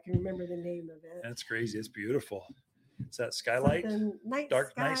 see if I can remember the name of it. That's crazy. It's beautiful. It's that skylight. Night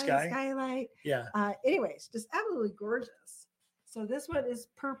sky. Skylight. Yeah. Anyways, just absolutely gorgeous. So this one is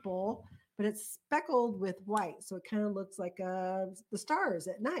purple, but it's speckled with white. So it kind of looks like the stars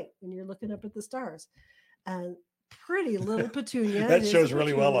at night when you're looking up at the stars. And pretty little petunia. That shows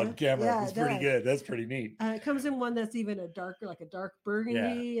really well on camera. Yeah, it's pretty good. That's pretty neat. It comes in one that's even a dark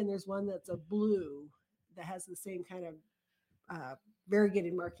burgundy, and there's one that's a blue that has the same kind of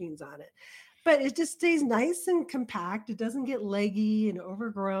variegated markings on it. But it just stays nice and compact. It doesn't get leggy and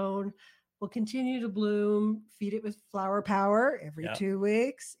overgrown. Will continue to bloom. Feed it with flower power every 2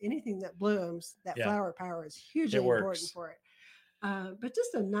 weeks. Anything that blooms, that flower power is hugely important for it. But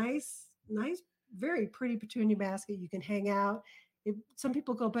just a nice, very pretty petunia basket you can hang out. Some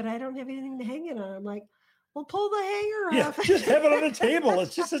people go, but I don't have anything to hang it on. I'm like, well, pull the hanger off. Just have it on a table.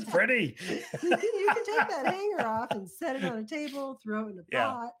 It's just as pretty. You can take that hanger off and set it on a table, throw it in a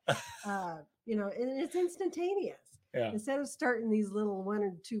pot. And it's instantaneous. Yeah. Instead of starting these little 1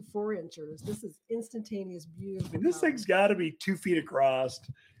 or 2 4-inchers, this is instantaneous, beautiful. And this thing's got to be 2 feet across.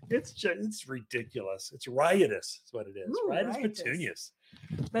 It's ridiculous. It's riotous. That's what it is. Ooh, riotous petunias.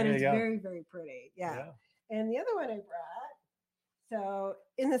 But it's very, very pretty. Yeah. And the other one I brought, So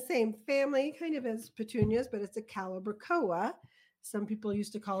in the same family, kind of as petunias, but it's a calibrachoa. Some people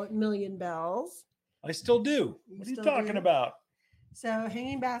used to call it million bells. I still do. You What are you still talking do? about? So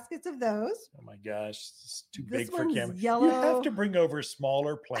hanging baskets of those. Oh my gosh, it's too This big for one's camera. You yellow. have to bring over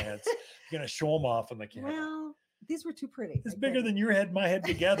smaller plants. You're going to show them off on the camera. Well, these were too pretty. It's I bigger couldn't. than your head, my head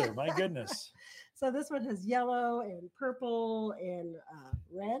together. My goodness. So this one has yellow and purple and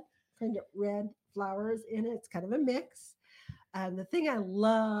red, kind of red flowers in it. It's kind of a mix. The thing I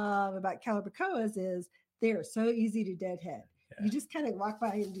love about calibrachoas is they're so easy to deadhead. Yeah. You just kind of walk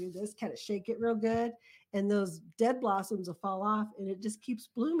by and do this, kind of shake it real good, and those dead blossoms will fall off, and it just keeps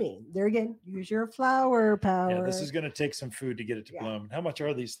blooming. There again, use your flower power. Yeah, this is going to take some food to get it to bloom. How much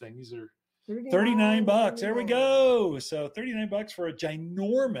are these things? These are $39. $39. There we go. So $39 for a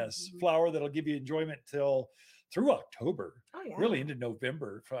ginormous flower that'll give you enjoyment through October. Oh, yeah. Really into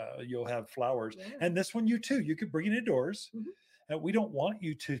November. You'll have flowers. Yeah. And this one, you too. You could bring it indoors. Mhm. We don't want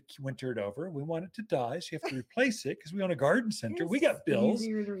you to winter it over. We want it to die. So you have to replace it because we own a garden center. We got bills.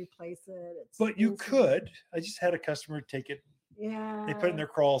 Easier to replace it. It's But you easier. could. I just had a customer take it. Yeah. They put it in their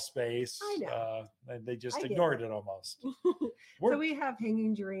crawl space. I know. And they just I get ignored it. it almost. So we have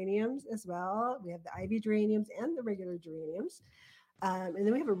hanging geraniums as well. We have the ivy geraniums and the regular geraniums. And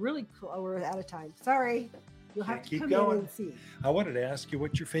then we have a really cool, we're out of time. Sorry. You'll have to Keep come going. in and see. I wanted to ask you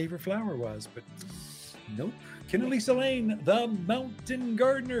what your favorite flower was, but nope. Ken and Lisa Lane, the Mountain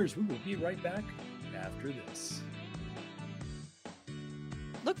Gardeners. We will be right back after this.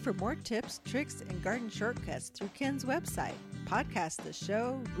 Look for more tips, tricks, and garden shortcuts through Ken's website. Podcast the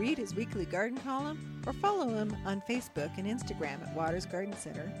show, read his weekly garden column, or follow him on Facebook and Instagram at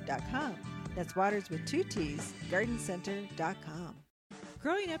watersgardencenter.com. That's Waters with 2 T's, gardencenter.com.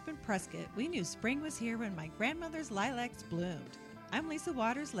 Growing up in Prescott, we knew spring was here when my grandmother's lilacs bloomed. I'm Lisa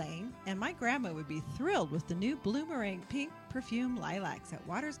Waters Lane, and my grandma would be thrilled with the new Bloomerang pink perfume lilacs at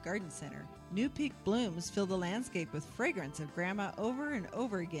Waters Garden Center. New pink blooms fill the landscape with fragrance of grandma over and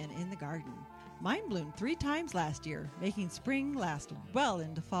over again in the garden. Mine bloomed 3 times last year, making spring last well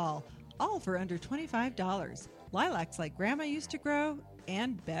into fall, all for under $25. Lilacs like grandma used to grow,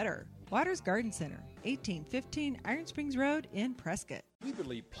 and better. Waters Garden Center, 1815 Iron Springs Road in Prescott. We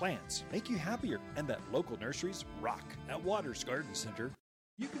believe plants make you happier and that local nurseries rock. At Waters Garden Center,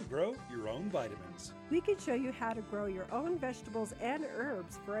 you can grow your own vitamins. We can show you how to grow your own vegetables and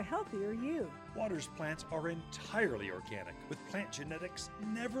herbs for a healthier you. Waters plants are entirely organic, with plant genetics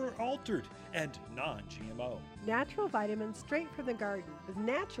never altered and non-GMO. Natural vitamins straight from the garden with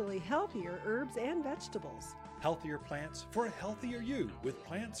naturally healthier herbs and vegetables. Healthier plants for a healthier you with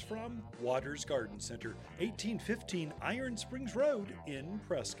plants from Waters Garden Center, 1815 Iron Springs Road in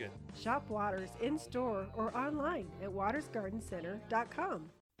Prescott. Shop Waters in store or online at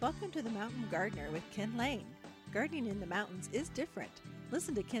watersgardencenter.com. Welcome to the Mountain Gardener with Ken Lane. Gardening in the mountains is different.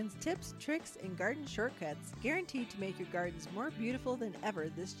 Listen to Ken's tips, tricks, and garden shortcuts guaranteed to make your gardens more beautiful than ever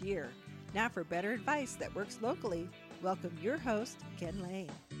this year. Now for better advice that works locally, welcome your host, Ken Lane.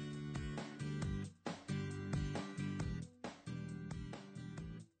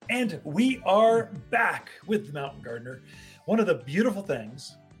 And we are back with the Mountain Gardener. One of the beautiful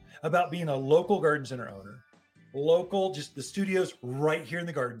things about being a local garden center owner, just the studios right here in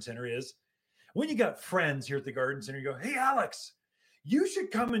the garden center, is when you got friends here at the garden center, you go, hey, Alex, you should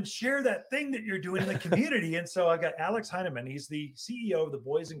come and share that thing that you're doing in the community. And so I got Alex Heineman. He's the CEO of the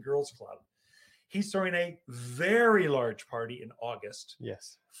Boys and Girls Club. He's throwing a very large party in August.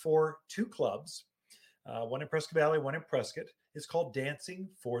 Yes. For 2 clubs, one in Prescott Valley, one in Prescott. It's called Dancing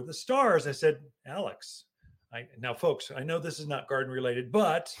for the Stars. I said, Alex, now folks, I know this is not garden related,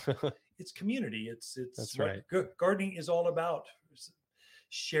 but it's community. It's That's what right. Gardening is all about,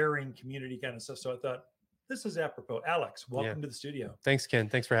 sharing community kind of stuff. So I thought, this is apropos. Alex, welcome to the studio. Thanks, Ken.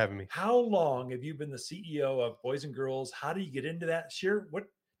 Thanks for having me. How long have you been the CEO of Boys and Girls? How do you get into that?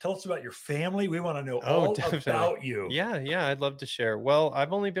 Tell us about your family. We want to know all about you. Yeah, I'd love to share. Well,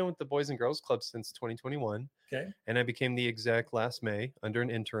 I've only been with the Boys and Girls Club since 2021. Okay. And I became the exec last May under an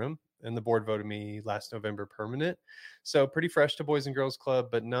interim, and the board voted me last November permanent. So pretty fresh to Boys and Girls Club,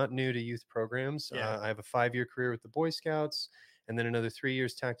 but not new to youth programs. Yeah. I have a 5-year career with the Boy Scouts, and then another 3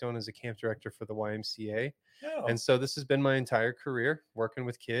 years tacked on as a camp director for the YMCA. Oh. And so this has been my entire career, working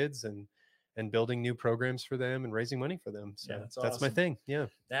with kids and building new programs for them and raising money for them. So that's my awesome. thing. Yeah.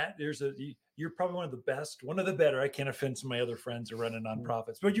 You're probably one of the better. I can't offend some of my other friends who run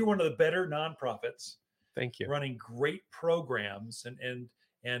nonprofits, but you're one of the better nonprofits. Thank you. Running great programs,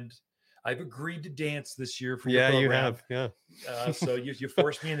 and I've agreed to dance this year for your program. You have. Yeah. So you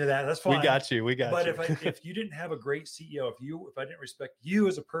forced me into that. That's fine. We got you. But if you didn't have a great CEO, if I didn't respect you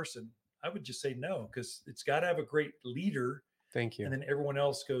as a person, I would just say no, because it's got to have a great leader Thank you. And then everyone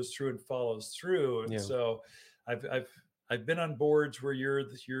else goes through and follows through. And Yeah. so I've been on boards where you're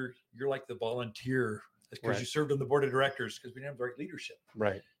like the volunteer because Right. you served on the board of directors because we didn't have the right leadership.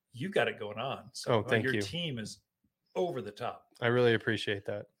 Right. You got it going on. So Oh, thank your you. team is over the top. I really appreciate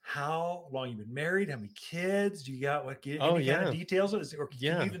that. How long you been married? How many kids? Do you got any Oh, kind yeah. of details? Or can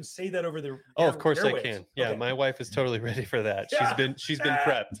Yeah. you even say that over the Oh, of course I airwaves? can. Yeah, Okay. my wife is totally ready for that. Yeah. She's been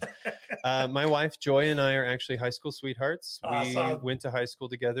prepped. My wife Joy and I are actually high school sweethearts. We Awesome. went to high school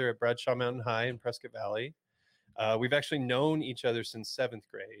together at Bradshaw Mountain High in Prescott Valley. We've actually known each other since 7th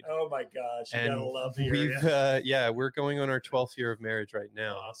grade. Oh my gosh, you And gotta love the we've area. we're going on our 12th year of marriage right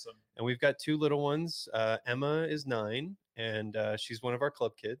now. Awesome. And we've got 2 little ones. Emma is 9, and she's one of our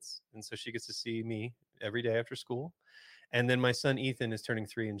club kids, and so she gets to see me every day after school. And then my son Ethan is turning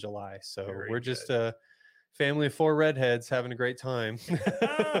 3 in July. So Very we're just good. a family of 4 redheads having a great time.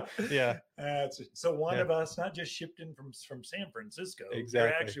 Yeah. So one Yeah. of us not just shipped in from San Francisco. You're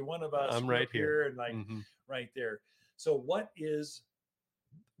Exactly. actually one of us. I'm We're right up here and like Mhm. right there. So what does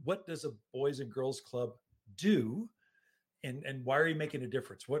a Boys and Girls Club do? And why are you making a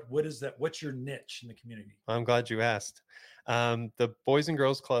difference? What is that? What's your niche in the community? I'm glad you asked. The Boys and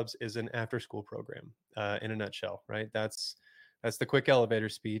Girls Clubs is an after-school program in a nutshell, right? That's the quick elevator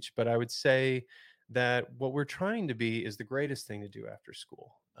speech. But I would say that what we're trying to be is the greatest thing to do after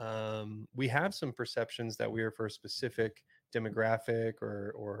school. We have some perceptions that we are for a specific demographic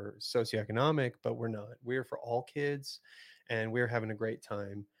or socioeconomic, but we're not. We're for all kids, and we're having a great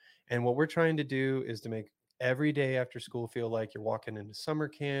time. And what we're trying to do is to make every day after school feel like you're walking into summer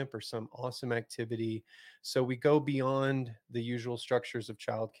camp or some awesome activity. So we go beyond the usual structures of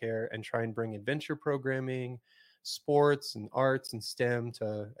childcare and try and bring adventure programming, sports and arts and STEM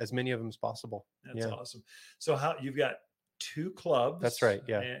to as many of them as possible. That's awesome. So how you've got 2 clubs. That's right.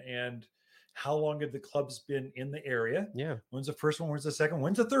 Yeah. And how long have the clubs been in the area? Yeah. When's the first one? When's the second?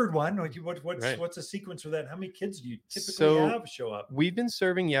 When's the third one? Right. What's the sequence for that? How many kids do you typically So have show up? we've been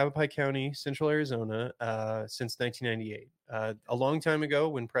serving Yavapai County, Central Arizona, since 1998. A long time ago,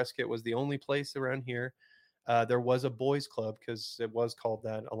 when Prescott was the only place around here, there was a boys club because it was called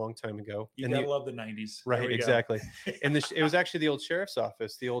that a long time ago. You gotta love the 90s. There Right, we go. exactly. And it was actually the old sheriff's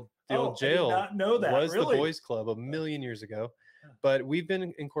office, the old jail. I did not know that. Was Really? the boys club a million years ago. But we've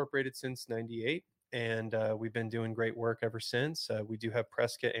been incorporated since 98, and we've been doing great work ever since. We do have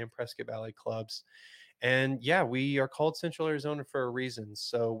Prescott and Prescott Valley clubs. And yeah, we are called Central Arizona for a reason.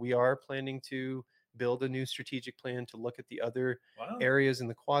 So we are planning to build a new strategic plan to look at the other areas in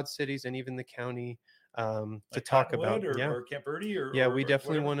the Quad Cities and even the county to Like talk about. Cottonwood or Camp Verde we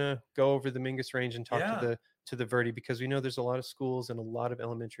definitely want to go over the Mingus Range and talk Yeah. to the Verde, because we know there's a lot of schools and a lot of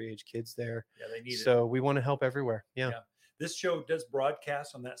elementary age kids there. Yeah, they need it. So we want to help everywhere. Yeah. This show does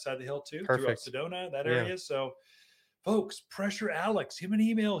broadcast on that side of the hill too, Perfect. throughout Sedona, that Yeah. area. So folks, pressure Alex, give him an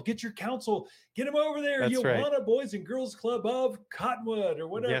email, get your counsel, get him over there. That's right. You'll Boys and Girls Club of Cottonwood or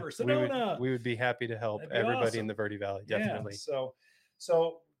whatever, Sedona. We would be happy to help That'd be everybody awesome. in the Verde Valley. Definitely. Yeah.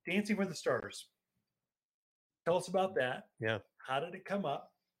 So Dancing with the Stars. Tell us about that. Yeah. How did it come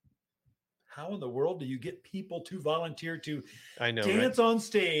up? How in the world do you get people to volunteer to dance on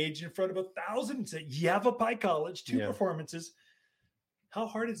stage in front of 1,000 at Yavapai College, 2 performances? How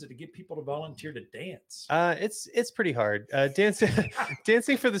hard is it to get people to volunteer to dance? It's pretty hard.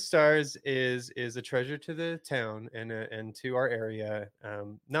 Dancing for the Stars is a treasure to the town and to our area,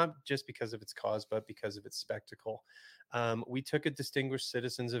 not just because of its cause, but because of its spectacle. We took a distinguished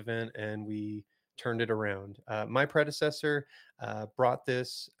citizens event and we turned it around. My predecessor brought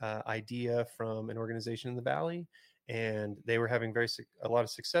this idea from an organization in the Valley, and they were having a lot of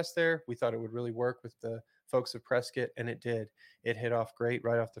success there. We thought it would really work with the folks of Prescott, and it did. It hit off great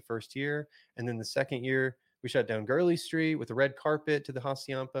right off the first year. And then the second year, we shut down Gurley Street with a red carpet to the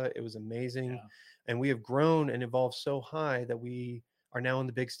Hacienda. It was amazing. Yeah. And we have grown and evolved so high that we are now on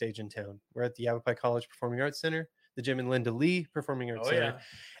the big stage in town. We're at the Yavapai College Performing Arts Center, the Jim and Linda Lee Performing Arts Center.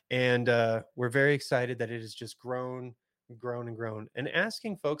 Yeah. And we're very excited that it has just grown. And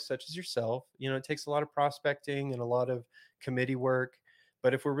asking folks such as yourself, it takes a lot of prospecting and a lot of committee work.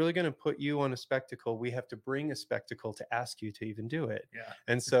 But if we're really going to put you on a spectacle, we have to bring a spectacle to ask you to even do it. Yeah.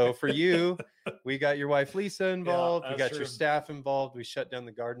 And so for you, we got your wife, Lisa, involved. We got your staff involved. We shut down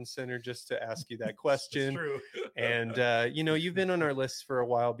the garden center just to ask you that question. True. And, you've been on our list for a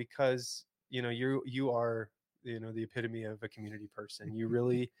while because, you are, the epitome of a community person. You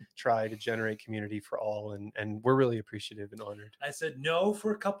really try to generate community for all. And we're really appreciative and honored. I said no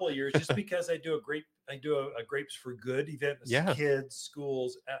for a couple of years just because I do a Grapes for Good event. Yeah. Kids,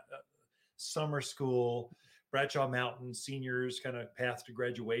 schools, summer school, Bradshaw Mountain, seniors kind of path to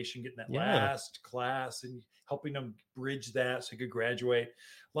graduation, getting that last class. And helping them bridge that so they could graduate.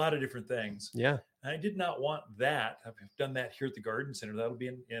 A lot of different things. Yeah. I did not want that. I've done that here at the Garden Center. That'll be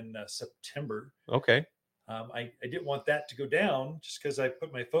in September. Okay. I didn't want that to go down just because I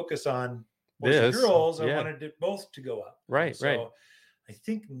put my focus on boys and This, girls. I yeah. wanted it both to go up. Right, so right. I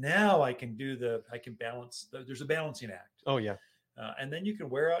think now I can balance. There's a balancing act. Oh yeah. And then you can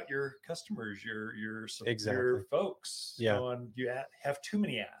wear out your customers, your Exactly. folks. Yeah. And you have too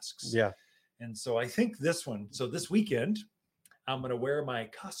many asks. Yeah. And so I think this weekend, I'm going to wear my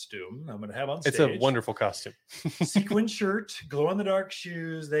costume. I'm going to have on stage. It's a wonderful costume. Sequin shirt, glow in the dark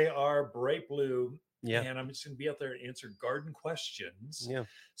shoes. They are bright blue. Yeah. And I'm just going to be out there and answer garden questions. Yeah.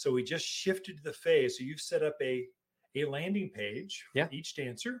 So we just shifted to the phase. So you've set up a landing page for Yeah. each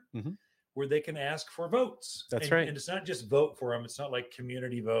dancer. Mm-hmm. Where they can ask for votes. That's and, right. And it's not just vote for them. It's not like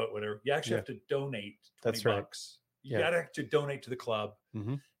community vote, whatever. You actually have to donate 20 That's right. bucks. You got to actually donate to the club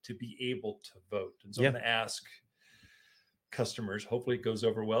Mm-hmm. to be able to vote. And so I'm going to ask customers. Hopefully it goes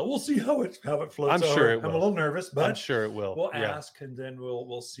over well. We'll see how it floats. I'm sure it will. I'm a little nervous, but I'm sure it will. We'll ask, and then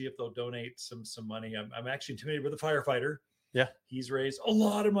we'll see if they'll donate some money. I'm actually intimidated with a firefighter. Yeah. He's raised a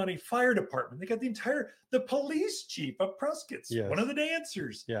lot of money. Fire department. They got the police chief of Prescott's, one of the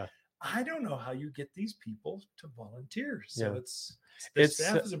dancers. Yeah. I don't know how you get these people to volunteer. So the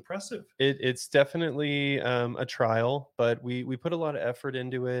staff is impressive. It's definitely a trial, but we put a lot of effort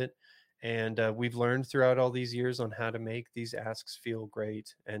into it. And we've learned throughout all these years on how to make these asks feel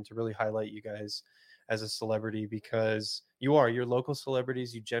great and to really highlight you guys as a celebrity, because you're local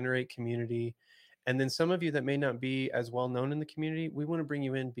celebrities, you generate community. And then some of you that may not be as well known in the community, we want to bring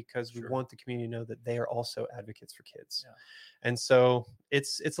you in because we want the community to know that they are also advocates for kids. Yeah. And so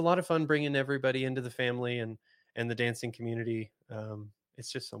it's a lot of fun bringing everybody into the family and the dancing community.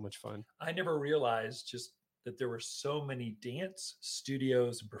 It's just so much fun. I never realized just that there were so many dance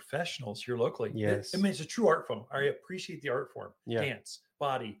studios and professionals here locally. Yes. I mean, it's a true art form. I appreciate the art form. Yeah. Dance,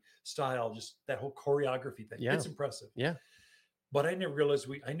 body, style, just that whole choreography thing. Yeah. It's impressive. Yeah. But I never realized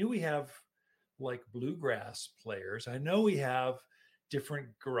I knew we have like bluegrass players. I know we have different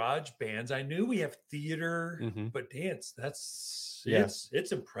garage bands. I knew we have theater, but dance,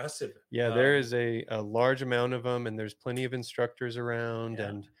 it's impressive. Yeah, there is a large amount of them, and there's plenty of instructors around,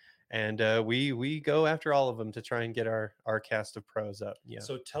 and we go after all of them to try and get our cast of pros up. Yeah.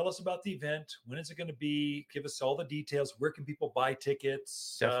 So tell us about the event. When is it going to be? Give us all the details. Where can people buy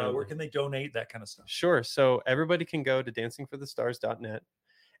tickets? Where can they donate? That kind of stuff. Sure. So everybody can go to dancingforthestars.net.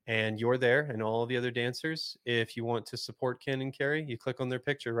 And you're there, and all the other dancers. If you want to support Ken and Carrie, you click on their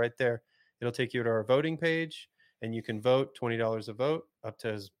picture right there. It'll take you to our voting page, and you can vote $20 a vote, up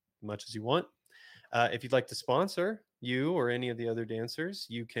to as much as you want. If you'd like to sponsor you or any of the other dancers,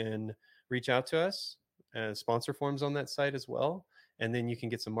 you can reach out to us. Sponsor forms on that site as well. And then you can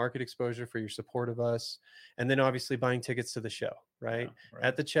get some market exposure for your support of us. And then obviously buying tickets to the show, right? Yeah, right.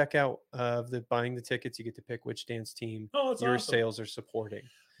 At the checkout of buying the tickets, you get to pick which dance team your sales are supporting.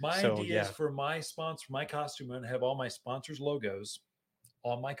 My idea is for my sponsor, my costume, and have all my sponsors' logos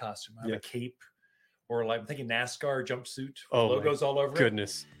on my costume. I have a cape, or like I'm thinking NASCAR jumpsuit, logos all over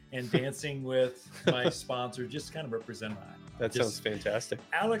goodness. It. And dancing with my sponsor, just kind of represent that. Sounds fantastic.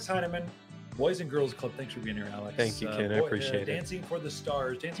 Alex Heineman, Boys and Girls Club. Thanks for being here, Alex. Thank you, Ken. I appreciate it. Dancing for the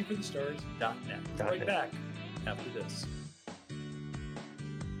Stars, dancingforthestars.net. Right back after this.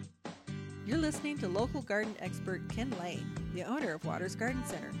 You're listening to local garden expert Ken Lane, the owner of Waters Garden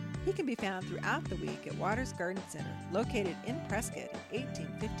Center. He can be found throughout the week at Waters Garden Center, located in Prescott at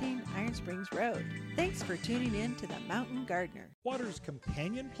 1815 Iron Springs Road. Thanks for tuning in to The Mountain Gardener. Waters'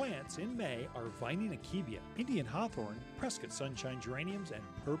 companion plants in May are Vining Akebia, Indian Hawthorn, Prescott Sunshine Geraniums, and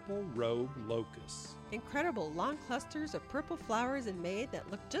Purple Robe Locusts. Incredible long clusters of purple flowers in May that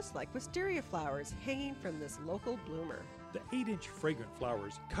look just like wisteria flowers hanging from this local bloomer. The 8-inch fragrant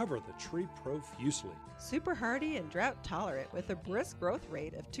flowers cover the tree profusely. Super hardy and drought tolerant with a brisk growth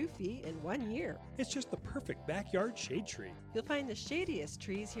rate of 2 feet in 1 year. It's just the perfect backyard shade tree. You'll find the shadiest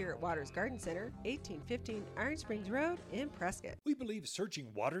trees here at Waters Garden Center, 1815 Iron Springs Road in Prescott. We believe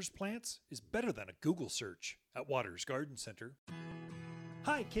searching Waters plants is better than a Google search at Waters Garden Center.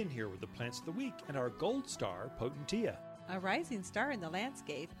 Hi, Ken here with the Plants of the Week and our Gold Star Potentia. A rising star in the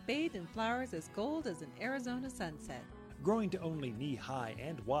landscape, bathed in flowers as gold as an Arizona sunset. Growing to only knee-high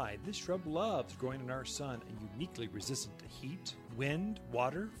and wide, this shrub loves growing in our sun and uniquely resistant to heat, wind,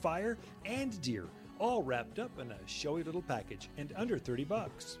 water, fire, and deer, all wrapped up in a showy little package and under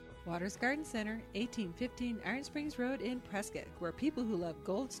 $30. Waters Garden Center, 1815 Iron Springs Road in Prescott, where people who love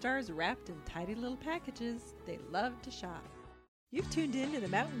gold stars wrapped in tidy little packages, they love to shop. You've tuned in to The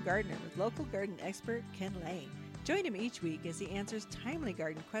Mountain Gardener with local garden expert Ken Lane. Join him each week as he answers timely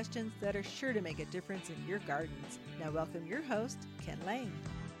garden questions that are sure to make a difference in your gardens. Now welcome your host, Ken Lane.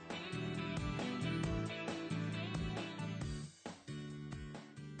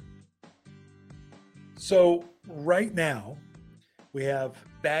 So right now, we have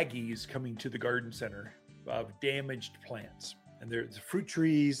baggies coming to the garden center of damaged plants. And there's fruit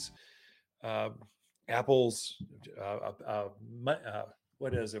trees, apples,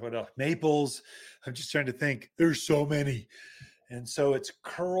 what is it? What else? Maples. I'm just trying to think. There's so many. And so it's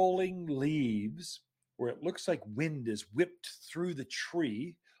curling leaves where it looks like wind is whipped through the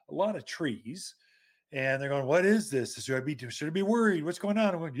tree, a lot of trees. And they're going, what is this? Should I be worried? What's going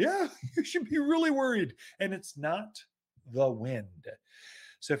on? I'm going, yeah, you should be really worried. And it's not the wind.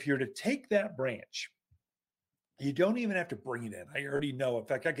 So if you're to take that branch, you don't even have to bring it in. I already know. In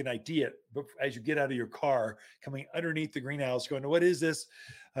fact, I can ID it. But as you get out of your car, coming underneath the greenhouse, going, what is this?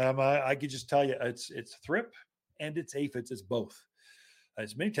 I could just tell you, it's thrip and it's aphids. It's both.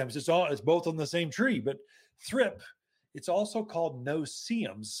 As many times it's both on the same tree. But thrip, it's also called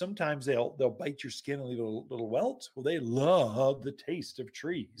no-see-ums. Sometimes they'll bite your skin and leave a little welt. Well, they love the taste of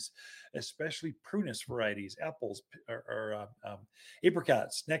trees, especially prunus varieties, apples, or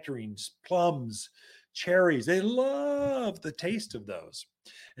apricots, nectarines, plums, cherries. They love the taste of those.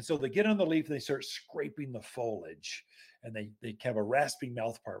 And so they get on the leaf and they start scraping the foliage. And they have a rasping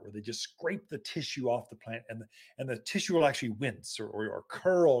mouth part where they just scrape the tissue off the plant, and the tissue will actually wince or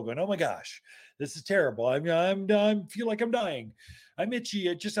curl, going, oh my gosh, this is terrible. I feel like I'm dying. I'm itchy.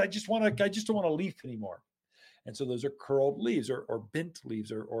 I just don't want a leaf anymore. And so those are curled leaves or bent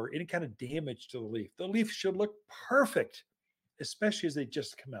leaves or any kind of damage to the leaf. The leaf should look perfect, especially as they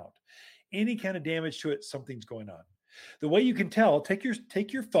just come out. Any kind of damage to it, something's going on. The way you can tell, take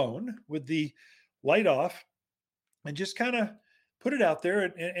your phone with the light off and just kind of put it out there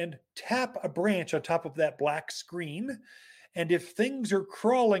and tap a branch on top of that black screen. And if things are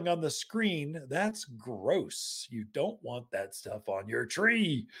crawling on the screen, that's gross. You don't want that stuff on your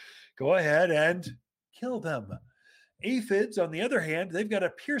tree. Go ahead and kill them. Aphids, on the other hand, they've got a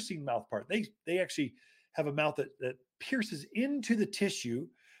piercing mouth part. They actually have a mouth that pierces into the tissue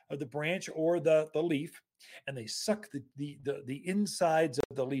of the branch or the leaf, and they suck the insides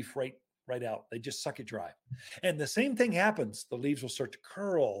of the leaf right out. They just suck it dry. And the same thing happens. The leaves will start to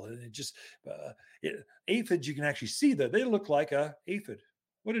curl, and it just aphids, you can actually see that they look like a aphid.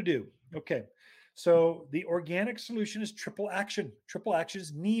 What to do? Okay. So the organic solution is triple action. Triple action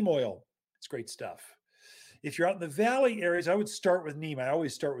is neem oil. It's great stuff. If you're out in the valley areas, I would start with neem. I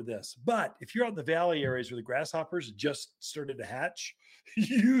always start with this. But if you're out in the valley areas where the grasshoppers just started to hatch,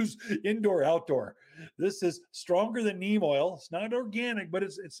 use indoor, outdoor. This is stronger than neem oil. It's not organic, but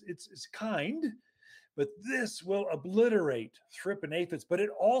it's kind. But this will obliterate thrip and aphids, but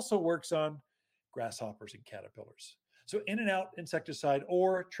it also works on grasshoppers and caterpillars. So in and out insecticide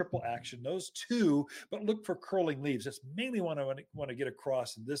or triple action, those two, but look for curling leaves. That's mainly what I want to get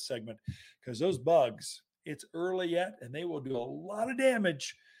across in this segment, because those bugs, it's early yet, and they will do a lot of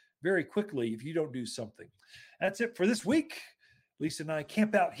damage very quickly if you don't do something. That's it for this week. Lisa and I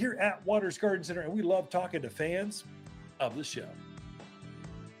camp out here at Waters Garden Center, and we love talking to fans of the show.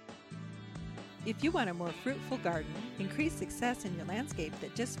 If you want a more fruitful garden, increase success in your landscape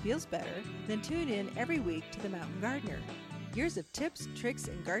that just feels better, then tune in every week to The Mountain Gardener. Years of tips, tricks,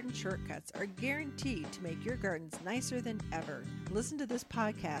 and garden shortcuts are guaranteed to make your gardens nicer than ever. Listen to this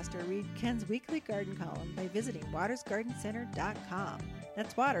podcast or read Ken's weekly garden column by visiting watersgardencenter.com.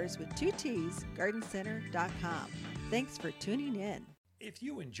 That's Waters with 2 T's, gardencenter.com. Thanks for tuning in. If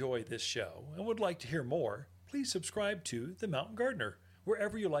you enjoy this show and would like to hear more, please subscribe to The Mountain Gardener,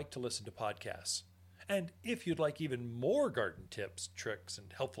 wherever you like to listen to podcasts. And if you'd like even more garden tips, tricks,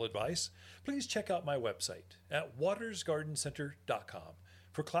 and helpful advice, please check out my website at watersgardencenter.com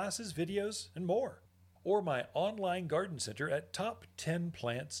for classes, videos, and more, or my online garden center at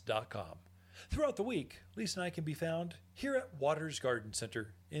top10plants.com. Throughout the week, Lisa and I can be found here at Waters Garden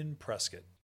Center in Prescott.